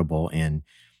incredible. And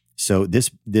so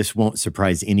this won't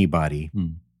surprise anybody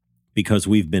because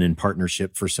we've been in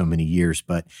partnership for so many years.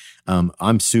 But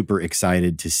I'm super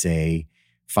excited to say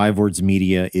 5 Words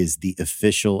Media is the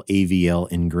official AVL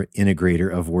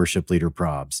integrator of Worship Leader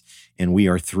Probs. And we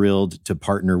are thrilled to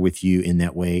partner with you in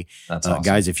that way. That's awesome.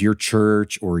 Guys, if your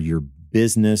church or your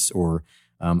business or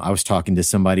I was talking to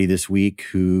somebody this week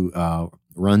who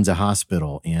runs a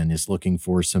hospital and is looking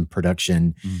for some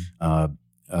production,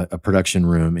 a production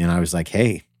room. And I was like,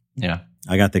 hey,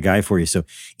 I got the guy for you. So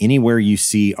anywhere you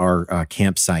see our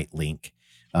campsite link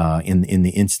in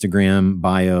the Instagram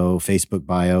bio, Facebook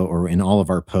bio, or in all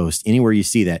of our posts, anywhere you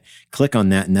see that, click on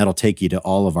that and that'll take you to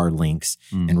all of our links.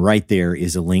 And right there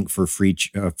is a link for free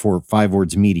for 5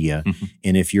 Words Media.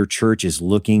 And if your church is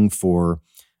looking for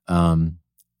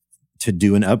to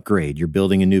do an upgrade, you're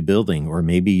building a new building, or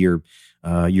maybe your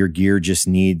gear just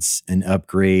needs an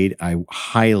upgrade, I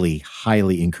highly,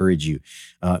 highly encourage you.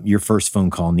 Your first phone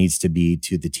call needs to be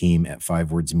to the team at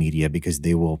 5 Words Media, because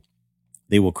they will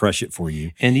crush it for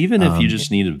you. And even if you just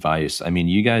need advice, I mean,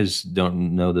 you guys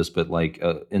don't know this, but like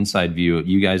inside view,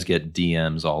 you guys get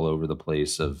DMs all over the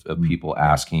place of people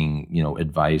asking,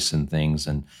 advice and things.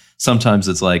 And sometimes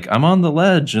it's like, I'm on the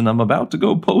ledge and I'm about to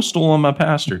go postal on my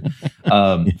pastor.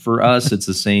 For us, it's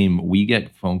the same. We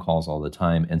get phone calls all the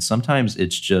time. And sometimes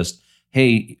it's just,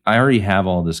 hey, I already have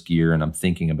all this gear and I'm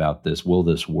thinking about this. Will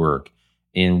this work?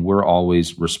 And we're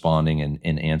always responding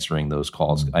and answering those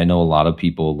calls. I know a lot of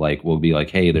people will be like,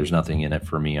 hey, there's nothing in it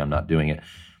for me. I'm not doing it.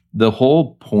 The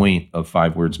whole point of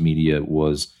 5 Words Media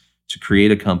was to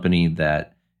create a company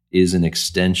that is an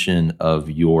extension of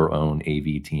your own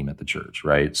AV team at the church,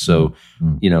 right? So,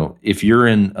 if you're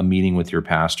in a meeting with your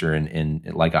pastor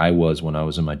and like I was when I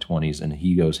was in my 20s, and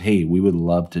he goes, hey, we would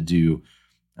love to do,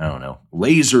 I don't know,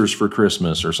 lasers for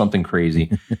Christmas or something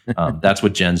crazy. That's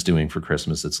what Jen's doing for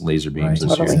Christmas. It's laser beams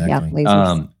this year. Exactly.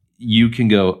 Yeah, you can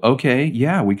go, okay,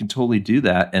 yeah, we can totally do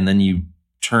that. And then you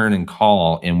turn and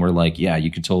call and we're like, yeah,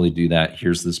 you can totally do that.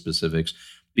 Here's the specifics.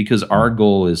 Because our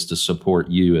goal is to support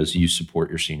you as you support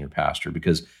your senior pastor.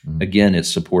 Because again, it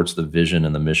supports the vision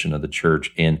and the mission of the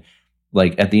church. And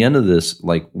like at the end of this,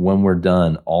 like when we're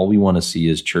done, all we want to see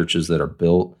is churches that are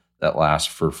built, that last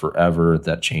for forever,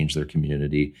 that change their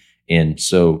community. And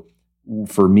so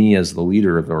for me as the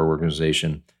leader of our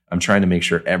organization, I'm trying to make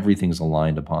sure everything's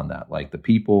aligned upon that, like the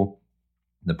people,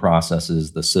 the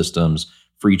processes, the systems,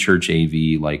 free church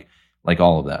AV, like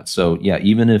all of that. So yeah,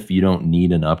 even if you don't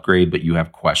need an upgrade, but you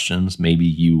have questions, maybe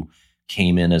you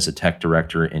came in as a tech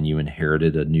director and you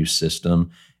inherited a new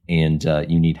system and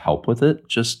you need help with it,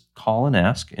 just call and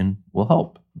ask and we'll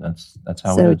help. That's how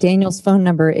it is. So Daniel's phone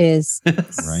number is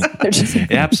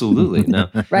right. Absolutely. No.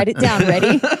 Write it down.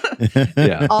 Ready?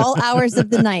 Yeah. All hours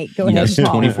of the night. Go ahead. Yes,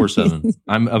 24/7.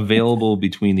 I'm available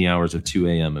between the hours of 2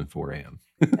 a.m. and 4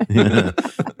 a.m.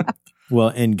 Well,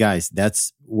 and guys,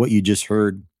 that's what you just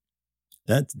heard.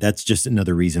 That's just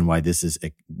another reason why this is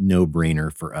a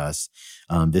no-brainer for us.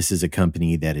 This is a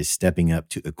company that is stepping up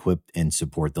to equip and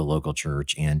support the local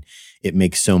church, and it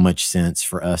makes so much sense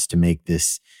for us to make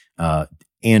this.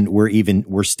 And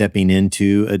we're stepping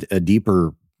into a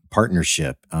deeper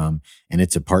partnership, and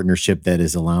it's a partnership that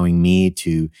is allowing me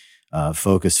to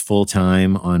focus full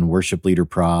time on Worship Leader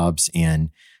Probs,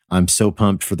 and I'm so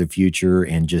pumped for the future.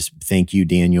 And just thank you,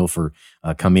 Daniel, for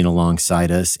coming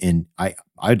alongside us. And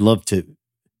I'd love to,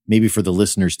 maybe for the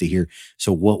listeners to hear,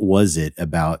 so what was it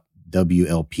about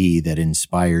WLP that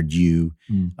inspired you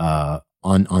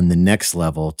on the next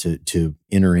level to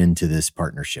enter into this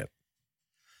partnership?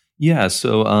 Yeah.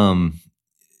 So,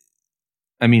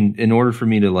 I mean, in order for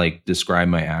me to describe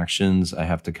my actions, I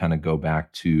have to kind of go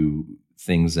back to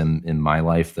things in my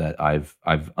life that I've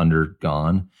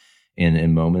undergone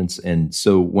in moments. And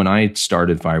so when I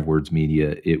started 5 Words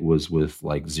Media, it was with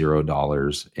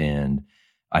 $0, and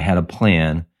I had a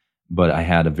plan, but I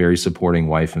had a very supporting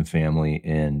wife and family,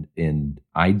 and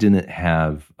I didn't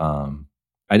have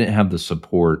the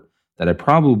support that I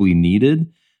probably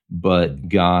needed, but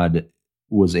God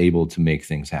was able to make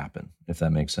things happen, if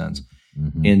that makes sense.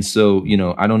 Mm-hmm. And so,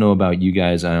 I don't know about you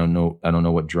guys. I don't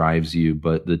know what drives you,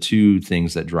 but the two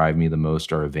things that drive me the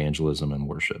most are evangelism and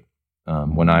worship.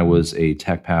 When I was a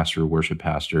tech pastor, worship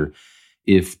pastor,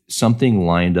 if something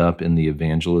lined up in the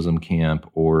evangelism camp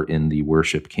or in the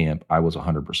worship camp, I was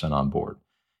 100% on board.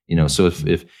 So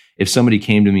if somebody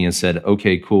came to me and said,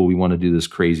 okay, cool, we want to do this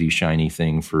crazy shiny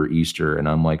thing for Easter, and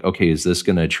I'm like, okay, is this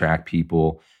going to attract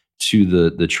people to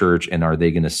the church, and are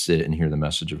they going to sit and hear the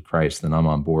message of Christ? Then I'm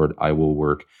on board. I will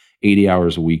work 80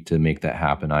 hours a week to make that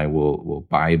happen. I will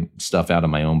buy stuff out of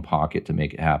my own pocket to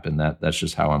make it happen. That's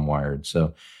just how I'm wired.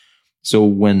 So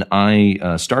when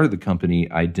I started the company,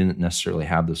 I didn't necessarily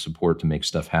have the support to make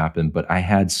stuff happen, but I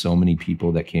had so many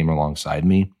people that came alongside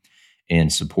me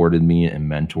and supported me and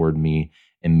mentored me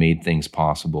and made things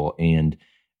possible. And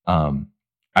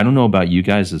I don't know about you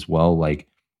guys as well. Like,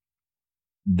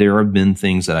 there have been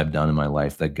things that I've done in my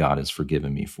life that God has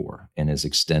forgiven me for and has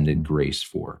extended grace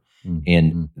for.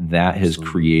 And that has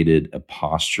created a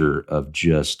posture of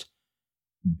just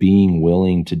being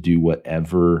willing to do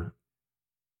whatever.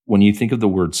 When you think of the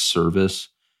word service,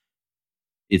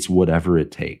 it's whatever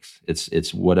it takes.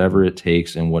 It's whatever it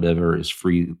takes, and whatever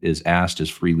is asked is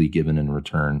freely given in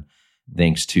return,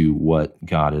 thanks to what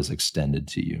God has extended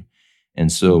to you.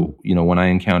 And so, when I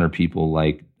encounter people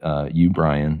like you,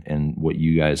 Brian, and what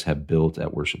you guys have built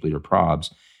at Worship Leader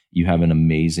Probs, you have an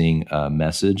amazing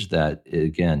message that,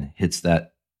 again, hits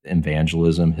that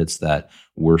evangelism, hits that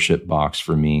worship box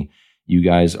for me. You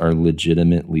guys are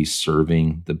legitimately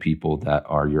serving the people that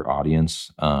are your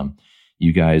audience.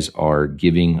 You guys are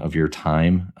giving of your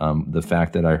time. The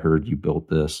fact that I heard you built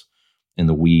this in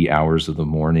the wee hours of the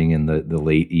morning and the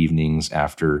late evenings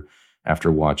after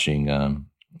watching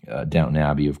Downton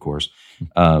Abbey, of course.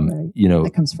 Right.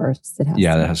 That comes first. That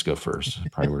has to go first.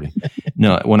 Priority.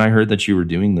 No, when I heard that you were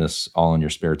doing this all in your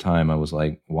spare time, I was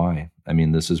like, why? I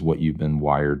mean, this is what you've been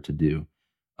wired to do.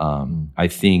 I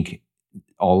think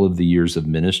all of the years of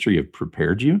ministry have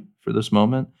prepared you for this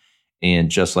moment.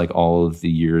 And just like all of the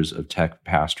years of tech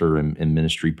pastor and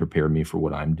ministry prepared me for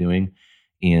what I'm doing.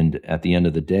 And at the end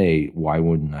of the day, why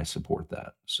wouldn't I support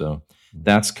that? So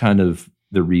that's kind of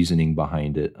the reasoning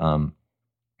behind it.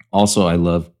 Also, I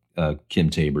love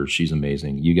Kim Tabor. She's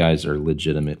amazing. You guys are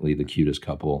legitimately the cutest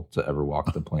couple to ever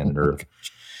walk the planet Earth.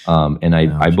 And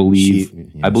I believe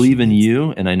in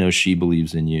you, and I know she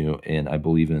believes in you, and I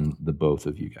believe in the both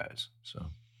of you guys. So,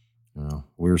 well,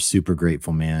 we're super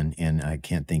grateful, man, and I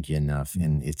can't thank you enough.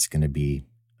 And it's going to be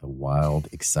a wild,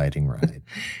 exciting ride.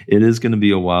 It is going to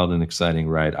be a wild and exciting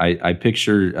ride. I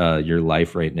picture your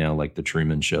life right now like the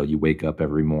Truman Show. You wake up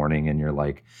every morning and you're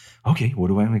like, okay, what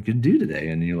do I going to do today?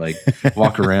 And you like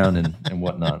walk around and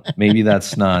whatnot. Maybe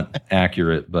that's not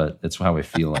accurate, but it's how I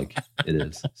feel like it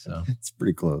is. So it's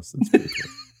pretty close.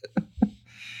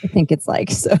 I think it's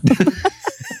like so.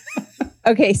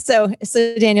 Okay, so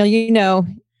Daniel,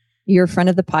 you're a friend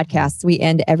of the podcast. We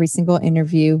end every single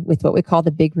interview with what we call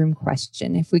the big room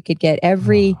question. If we could get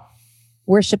every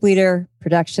worship leader,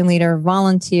 production leader,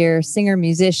 volunteer, singer,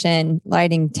 musician,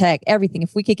 lighting, tech, everything,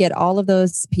 if we could get all of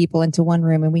those people into one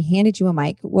room and we handed you a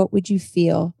mic, what would you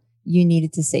feel you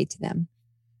needed to say to them?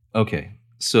 Okay.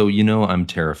 So, I'm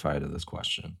terrified of this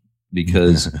question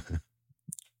because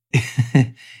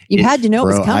you had to know it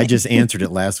was coming. I just answered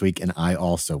it last week and I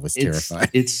also was terrified.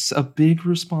 It's a big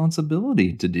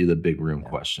responsibility to do the big room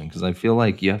question because I feel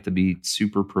like you have to be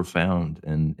super profound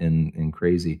and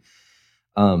crazy.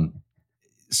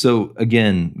 So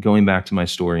again, going back to my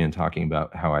story and talking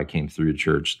about how I came through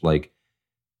church, like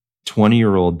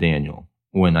 20-year-old Daniel,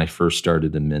 when I first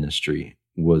started in ministry,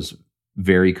 was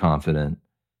very confident,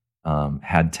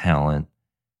 had talent,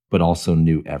 but also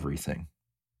knew everything,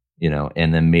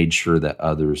 and then made sure that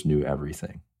others knew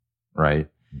everything, right?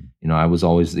 I was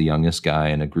always the youngest guy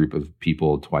in a group of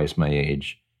people twice my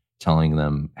age, telling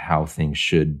them how things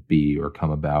should be or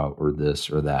come about or this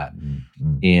or that.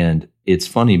 And it's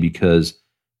funny because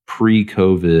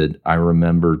pre-COVID, I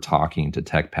remember talking to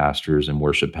tech pastors and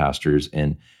worship pastors.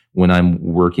 And when I'm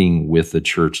working with the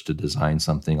church to design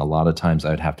something, a lot of times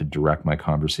I'd have to direct my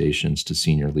conversations to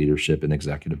senior leadership and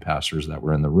executive pastors that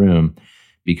were in the room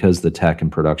because the tech and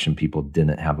production people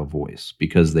didn't have a voice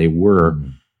because they were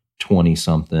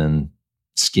 20-something,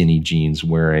 skinny jeans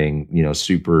wearing,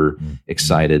 super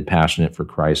excited, passionate for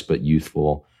Christ, but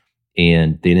youthful.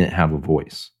 And they didn't have a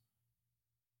voice.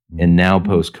 And now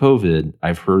post-COVID,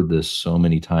 I've heard this so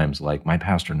many times, like, my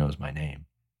pastor knows my name.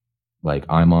 Like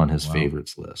I'm on his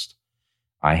favorites list.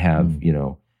 I have,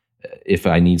 if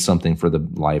I need something for the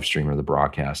live stream or the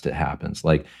broadcast, it happens.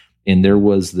 Like, and there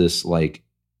was this like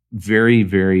very,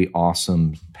 very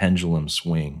awesome pendulum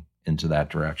swing into that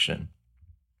direction.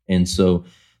 And so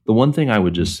the one thing I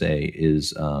would just say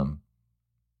is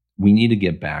we need to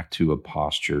get back to a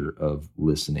posture of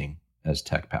listening as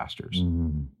tech pastors.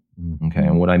 Mm-hmm. Okay.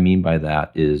 And what I mean by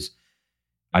that is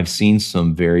I've seen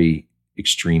some very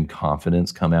extreme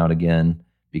confidence come out again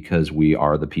because we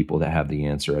are the people that have the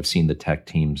answer. I've seen the tech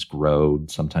teams grow.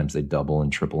 Sometimes they double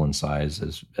and triple in size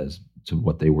as to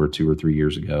what they were 2 or 3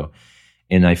 years ago.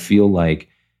 And I feel like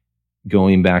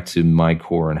going back to my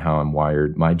core and how I'm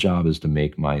wired, my job is to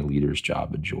make my leader's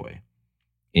job a joy.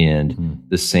 And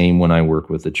the same when I work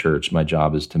with the church, my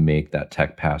job is to make that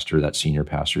tech pastor, that senior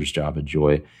pastor's job a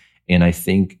joy. And I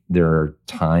think there are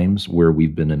times where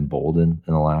we've been emboldened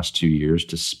in the last 2 years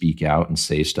to speak out and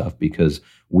say stuff because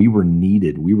we were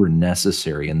needed, we were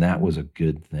necessary, and that was a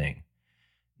good thing.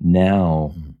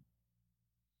 Now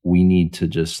we need to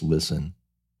just listen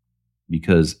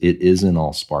because it isn't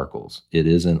all sparkles. It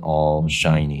isn't all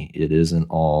shiny. It isn't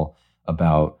all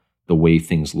about the way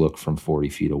things look from 40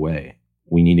 feet away.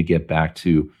 We need to get back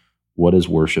to what is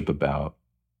worship about?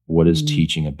 What is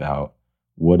teaching about?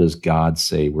 What does God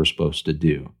say we're supposed to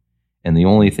do? And the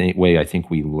only way I think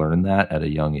we learn that at a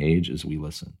young age is we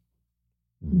listen.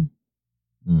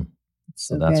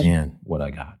 So that's what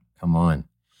I got. Come on.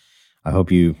 I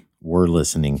hope you were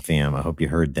listening, fam. I hope you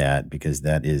heard that because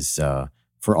that is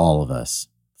for all of us.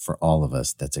 For all of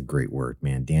us, that's a great word,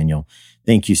 man. Daniel,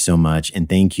 thank you so much. And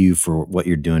thank you for what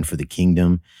you're doing for the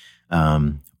kingdom.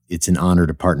 It's an honor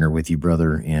to partner with you,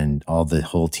 brother, and all the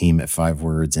whole team at 5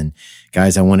 Words. And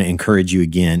guys, I want to encourage you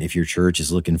again, if your church is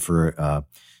looking for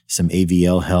some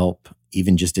AVL help,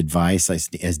 even just advice,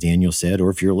 as Daniel said, or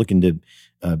if you're looking to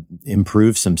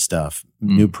improve some stuff,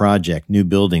 new project, new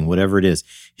building, whatever it is,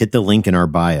 hit the link in our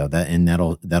bio.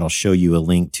 That'll show you a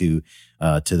link to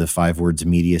the 5 Words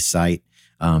media site.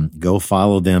 Go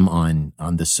follow them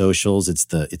on the socials. It's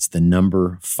the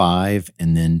number 5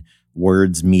 and then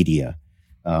Words Media.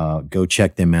 Go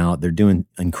check them out. They're doing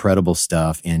incredible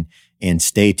stuff and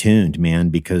stay tuned, man,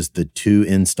 because the 2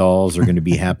 installs are going to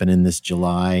be happening this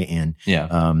July and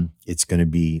it's going to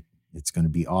be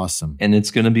awesome. And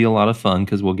it's going to be a lot of fun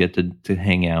because we'll get to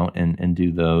hang out and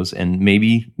do those. And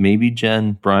maybe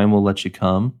Jen, Brian will let you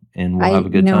come and we'll have a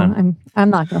good time. I'm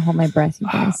not going to hold my breath, you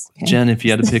guys. Okay. Jen, if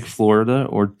you had to pick Florida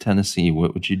or Tennessee,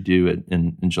 what would you do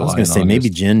in July? I was going to say maybe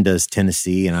Jen does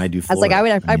Tennessee and I do Florida. I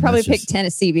was like, I'd probably pick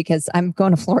Tennessee because I'm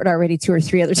going to Florida already 2 or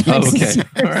 3 other times. Okay.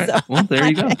 All right. So well, there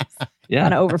you go. Yeah.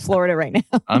 I'm over Florida right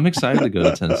now. I'm excited to go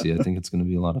to Tennessee. I think it's going to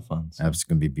be a lot of fun. So. It's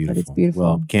going to be beautiful. But it's beautiful.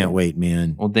 Well, can't wait,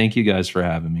 man. Well, thank you guys for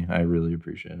having me. I really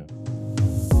appreciate it.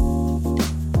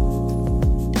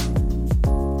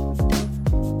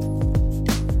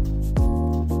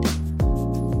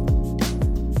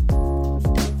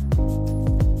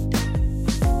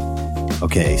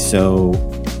 Okay, so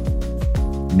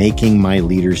making my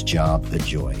leader's job a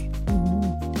joy.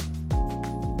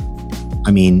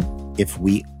 I mean,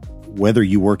 whether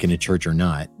you work in a church or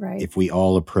not, right. If we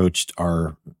all approached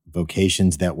our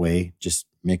vocations that way, just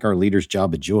make our leader's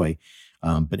job a joy.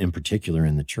 But in particular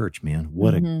in the church, man,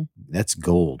 that's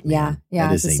gold. Man. Yeah.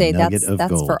 That is a nugget of gold.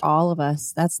 That's for all of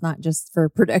us. That's not just for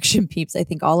production peeps. I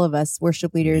think all of us,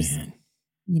 worship leaders,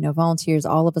 volunteers,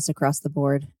 all of us across the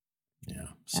board. Yeah.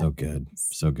 So good.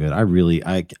 So good.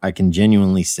 I can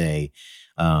genuinely say,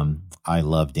 I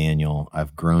love Daniel.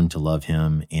 I've grown to love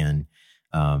him. And,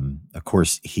 of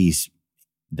course he's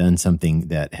done something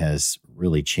that has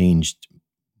really changed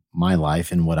my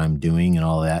life and what I'm doing and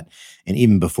all that. And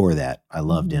even before that, I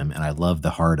loved him and I love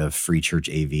the heart of Free Church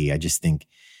AV. I just think,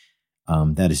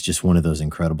 that is just one of those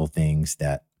incredible things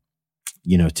that,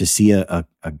 to see a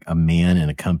man and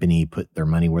a company put their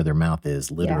money where their mouth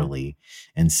is, literally,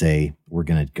 and say, we're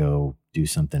going to go do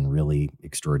something really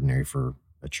extraordinary for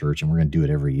a church and we're going to do it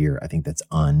every year. I think that's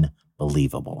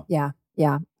unbelievable. Yeah.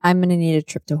 Yeah. I'm going to need a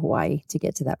trip to Hawaii to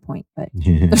get to that point, but for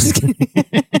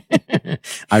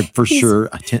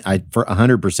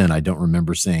 100%, I don't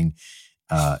remember saying,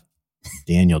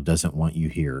 Daniel doesn't want you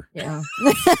here. Yeah.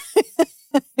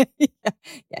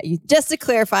 Yeah. Just to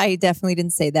clarify, he definitely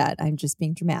didn't say that. I'm just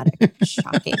being dramatic.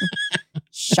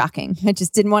 Shocking. I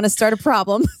just didn't want to start a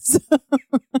problem. So.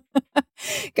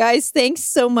 Guys, thanks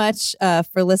so much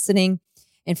for listening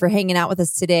and for hanging out with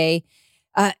us today.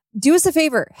 Do us a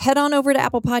favor, head on over to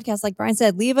Apple Podcasts. Like Brian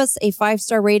said, leave us a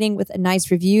 5-star rating with a nice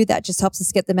review. That just helps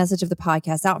us get the message of the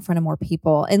podcast out in front of more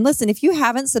people. And listen, if you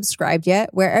haven't subscribed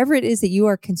yet, wherever it is that you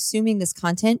are consuming this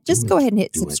content, just go ahead and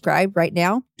hit subscribe right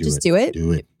now. Just do it.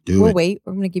 Do it. We'll wait.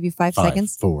 We're going to give you 5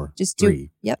 seconds. 4, just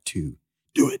 3, do 2.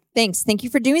 Do it. Thanks. Thank you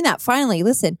for doing that. Finally,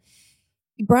 listen,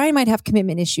 Brian might have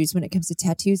commitment issues when it comes to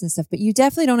tattoos and stuff, but you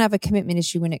definitely don't have a commitment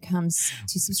issue when it comes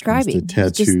to subscribing. To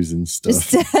tattoos and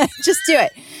stuff. Just do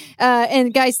it.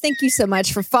 And guys, thank you so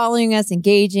much for following us,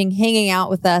 engaging, hanging out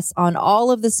with us on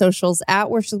all of the socials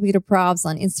at Worship Leader Probs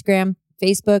on Instagram,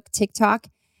 Facebook, TikTok.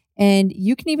 And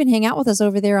you can even hang out with us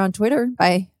over there on Twitter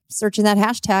by searching that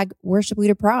hashtag Worship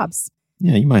Leader Probs.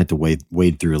 Yeah, you might have to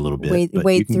wade through a little bit.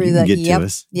 Wade through the get yep, to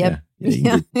us. Yep. Yeah, you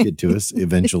can get to us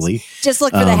eventually. Just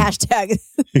look for the hashtag.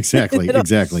 Exactly.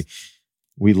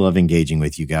 We love engaging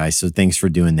with you guys. So thanks for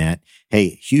doing that.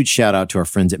 Hey, huge shout out to our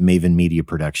friends at Maven Media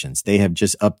Productions. They have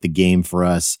just upped the game for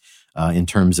us in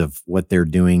terms of what they're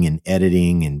doing in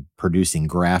editing and producing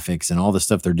graphics and all the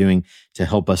stuff they're doing to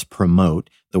help us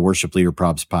promote the Worship Leader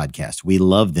Probs podcast. We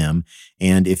love them.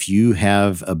 And if you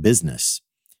have a business,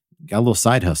 got a little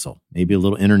side hustle, maybe a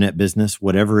little internet business,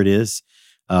 whatever it is,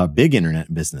 big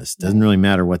internet business, doesn't really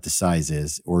matter what the size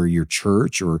is, or your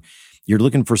church, or you're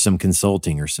looking for some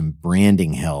consulting or some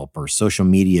branding help or social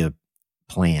media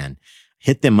plan,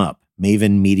 hit them up,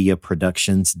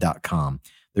 mavenmediaproductions.com.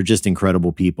 They're just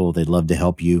incredible people. They'd love to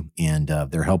help you, and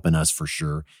they're helping us for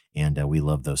sure. And we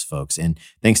love those folks. And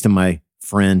thanks to my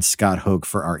friend Scott Hoke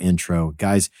for our intro.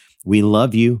 Guys, we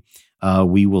love you.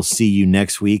 We will see you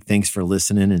next week. Thanks for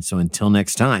listening. And so until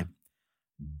next time,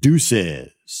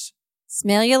 deuces.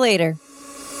 Smell you later.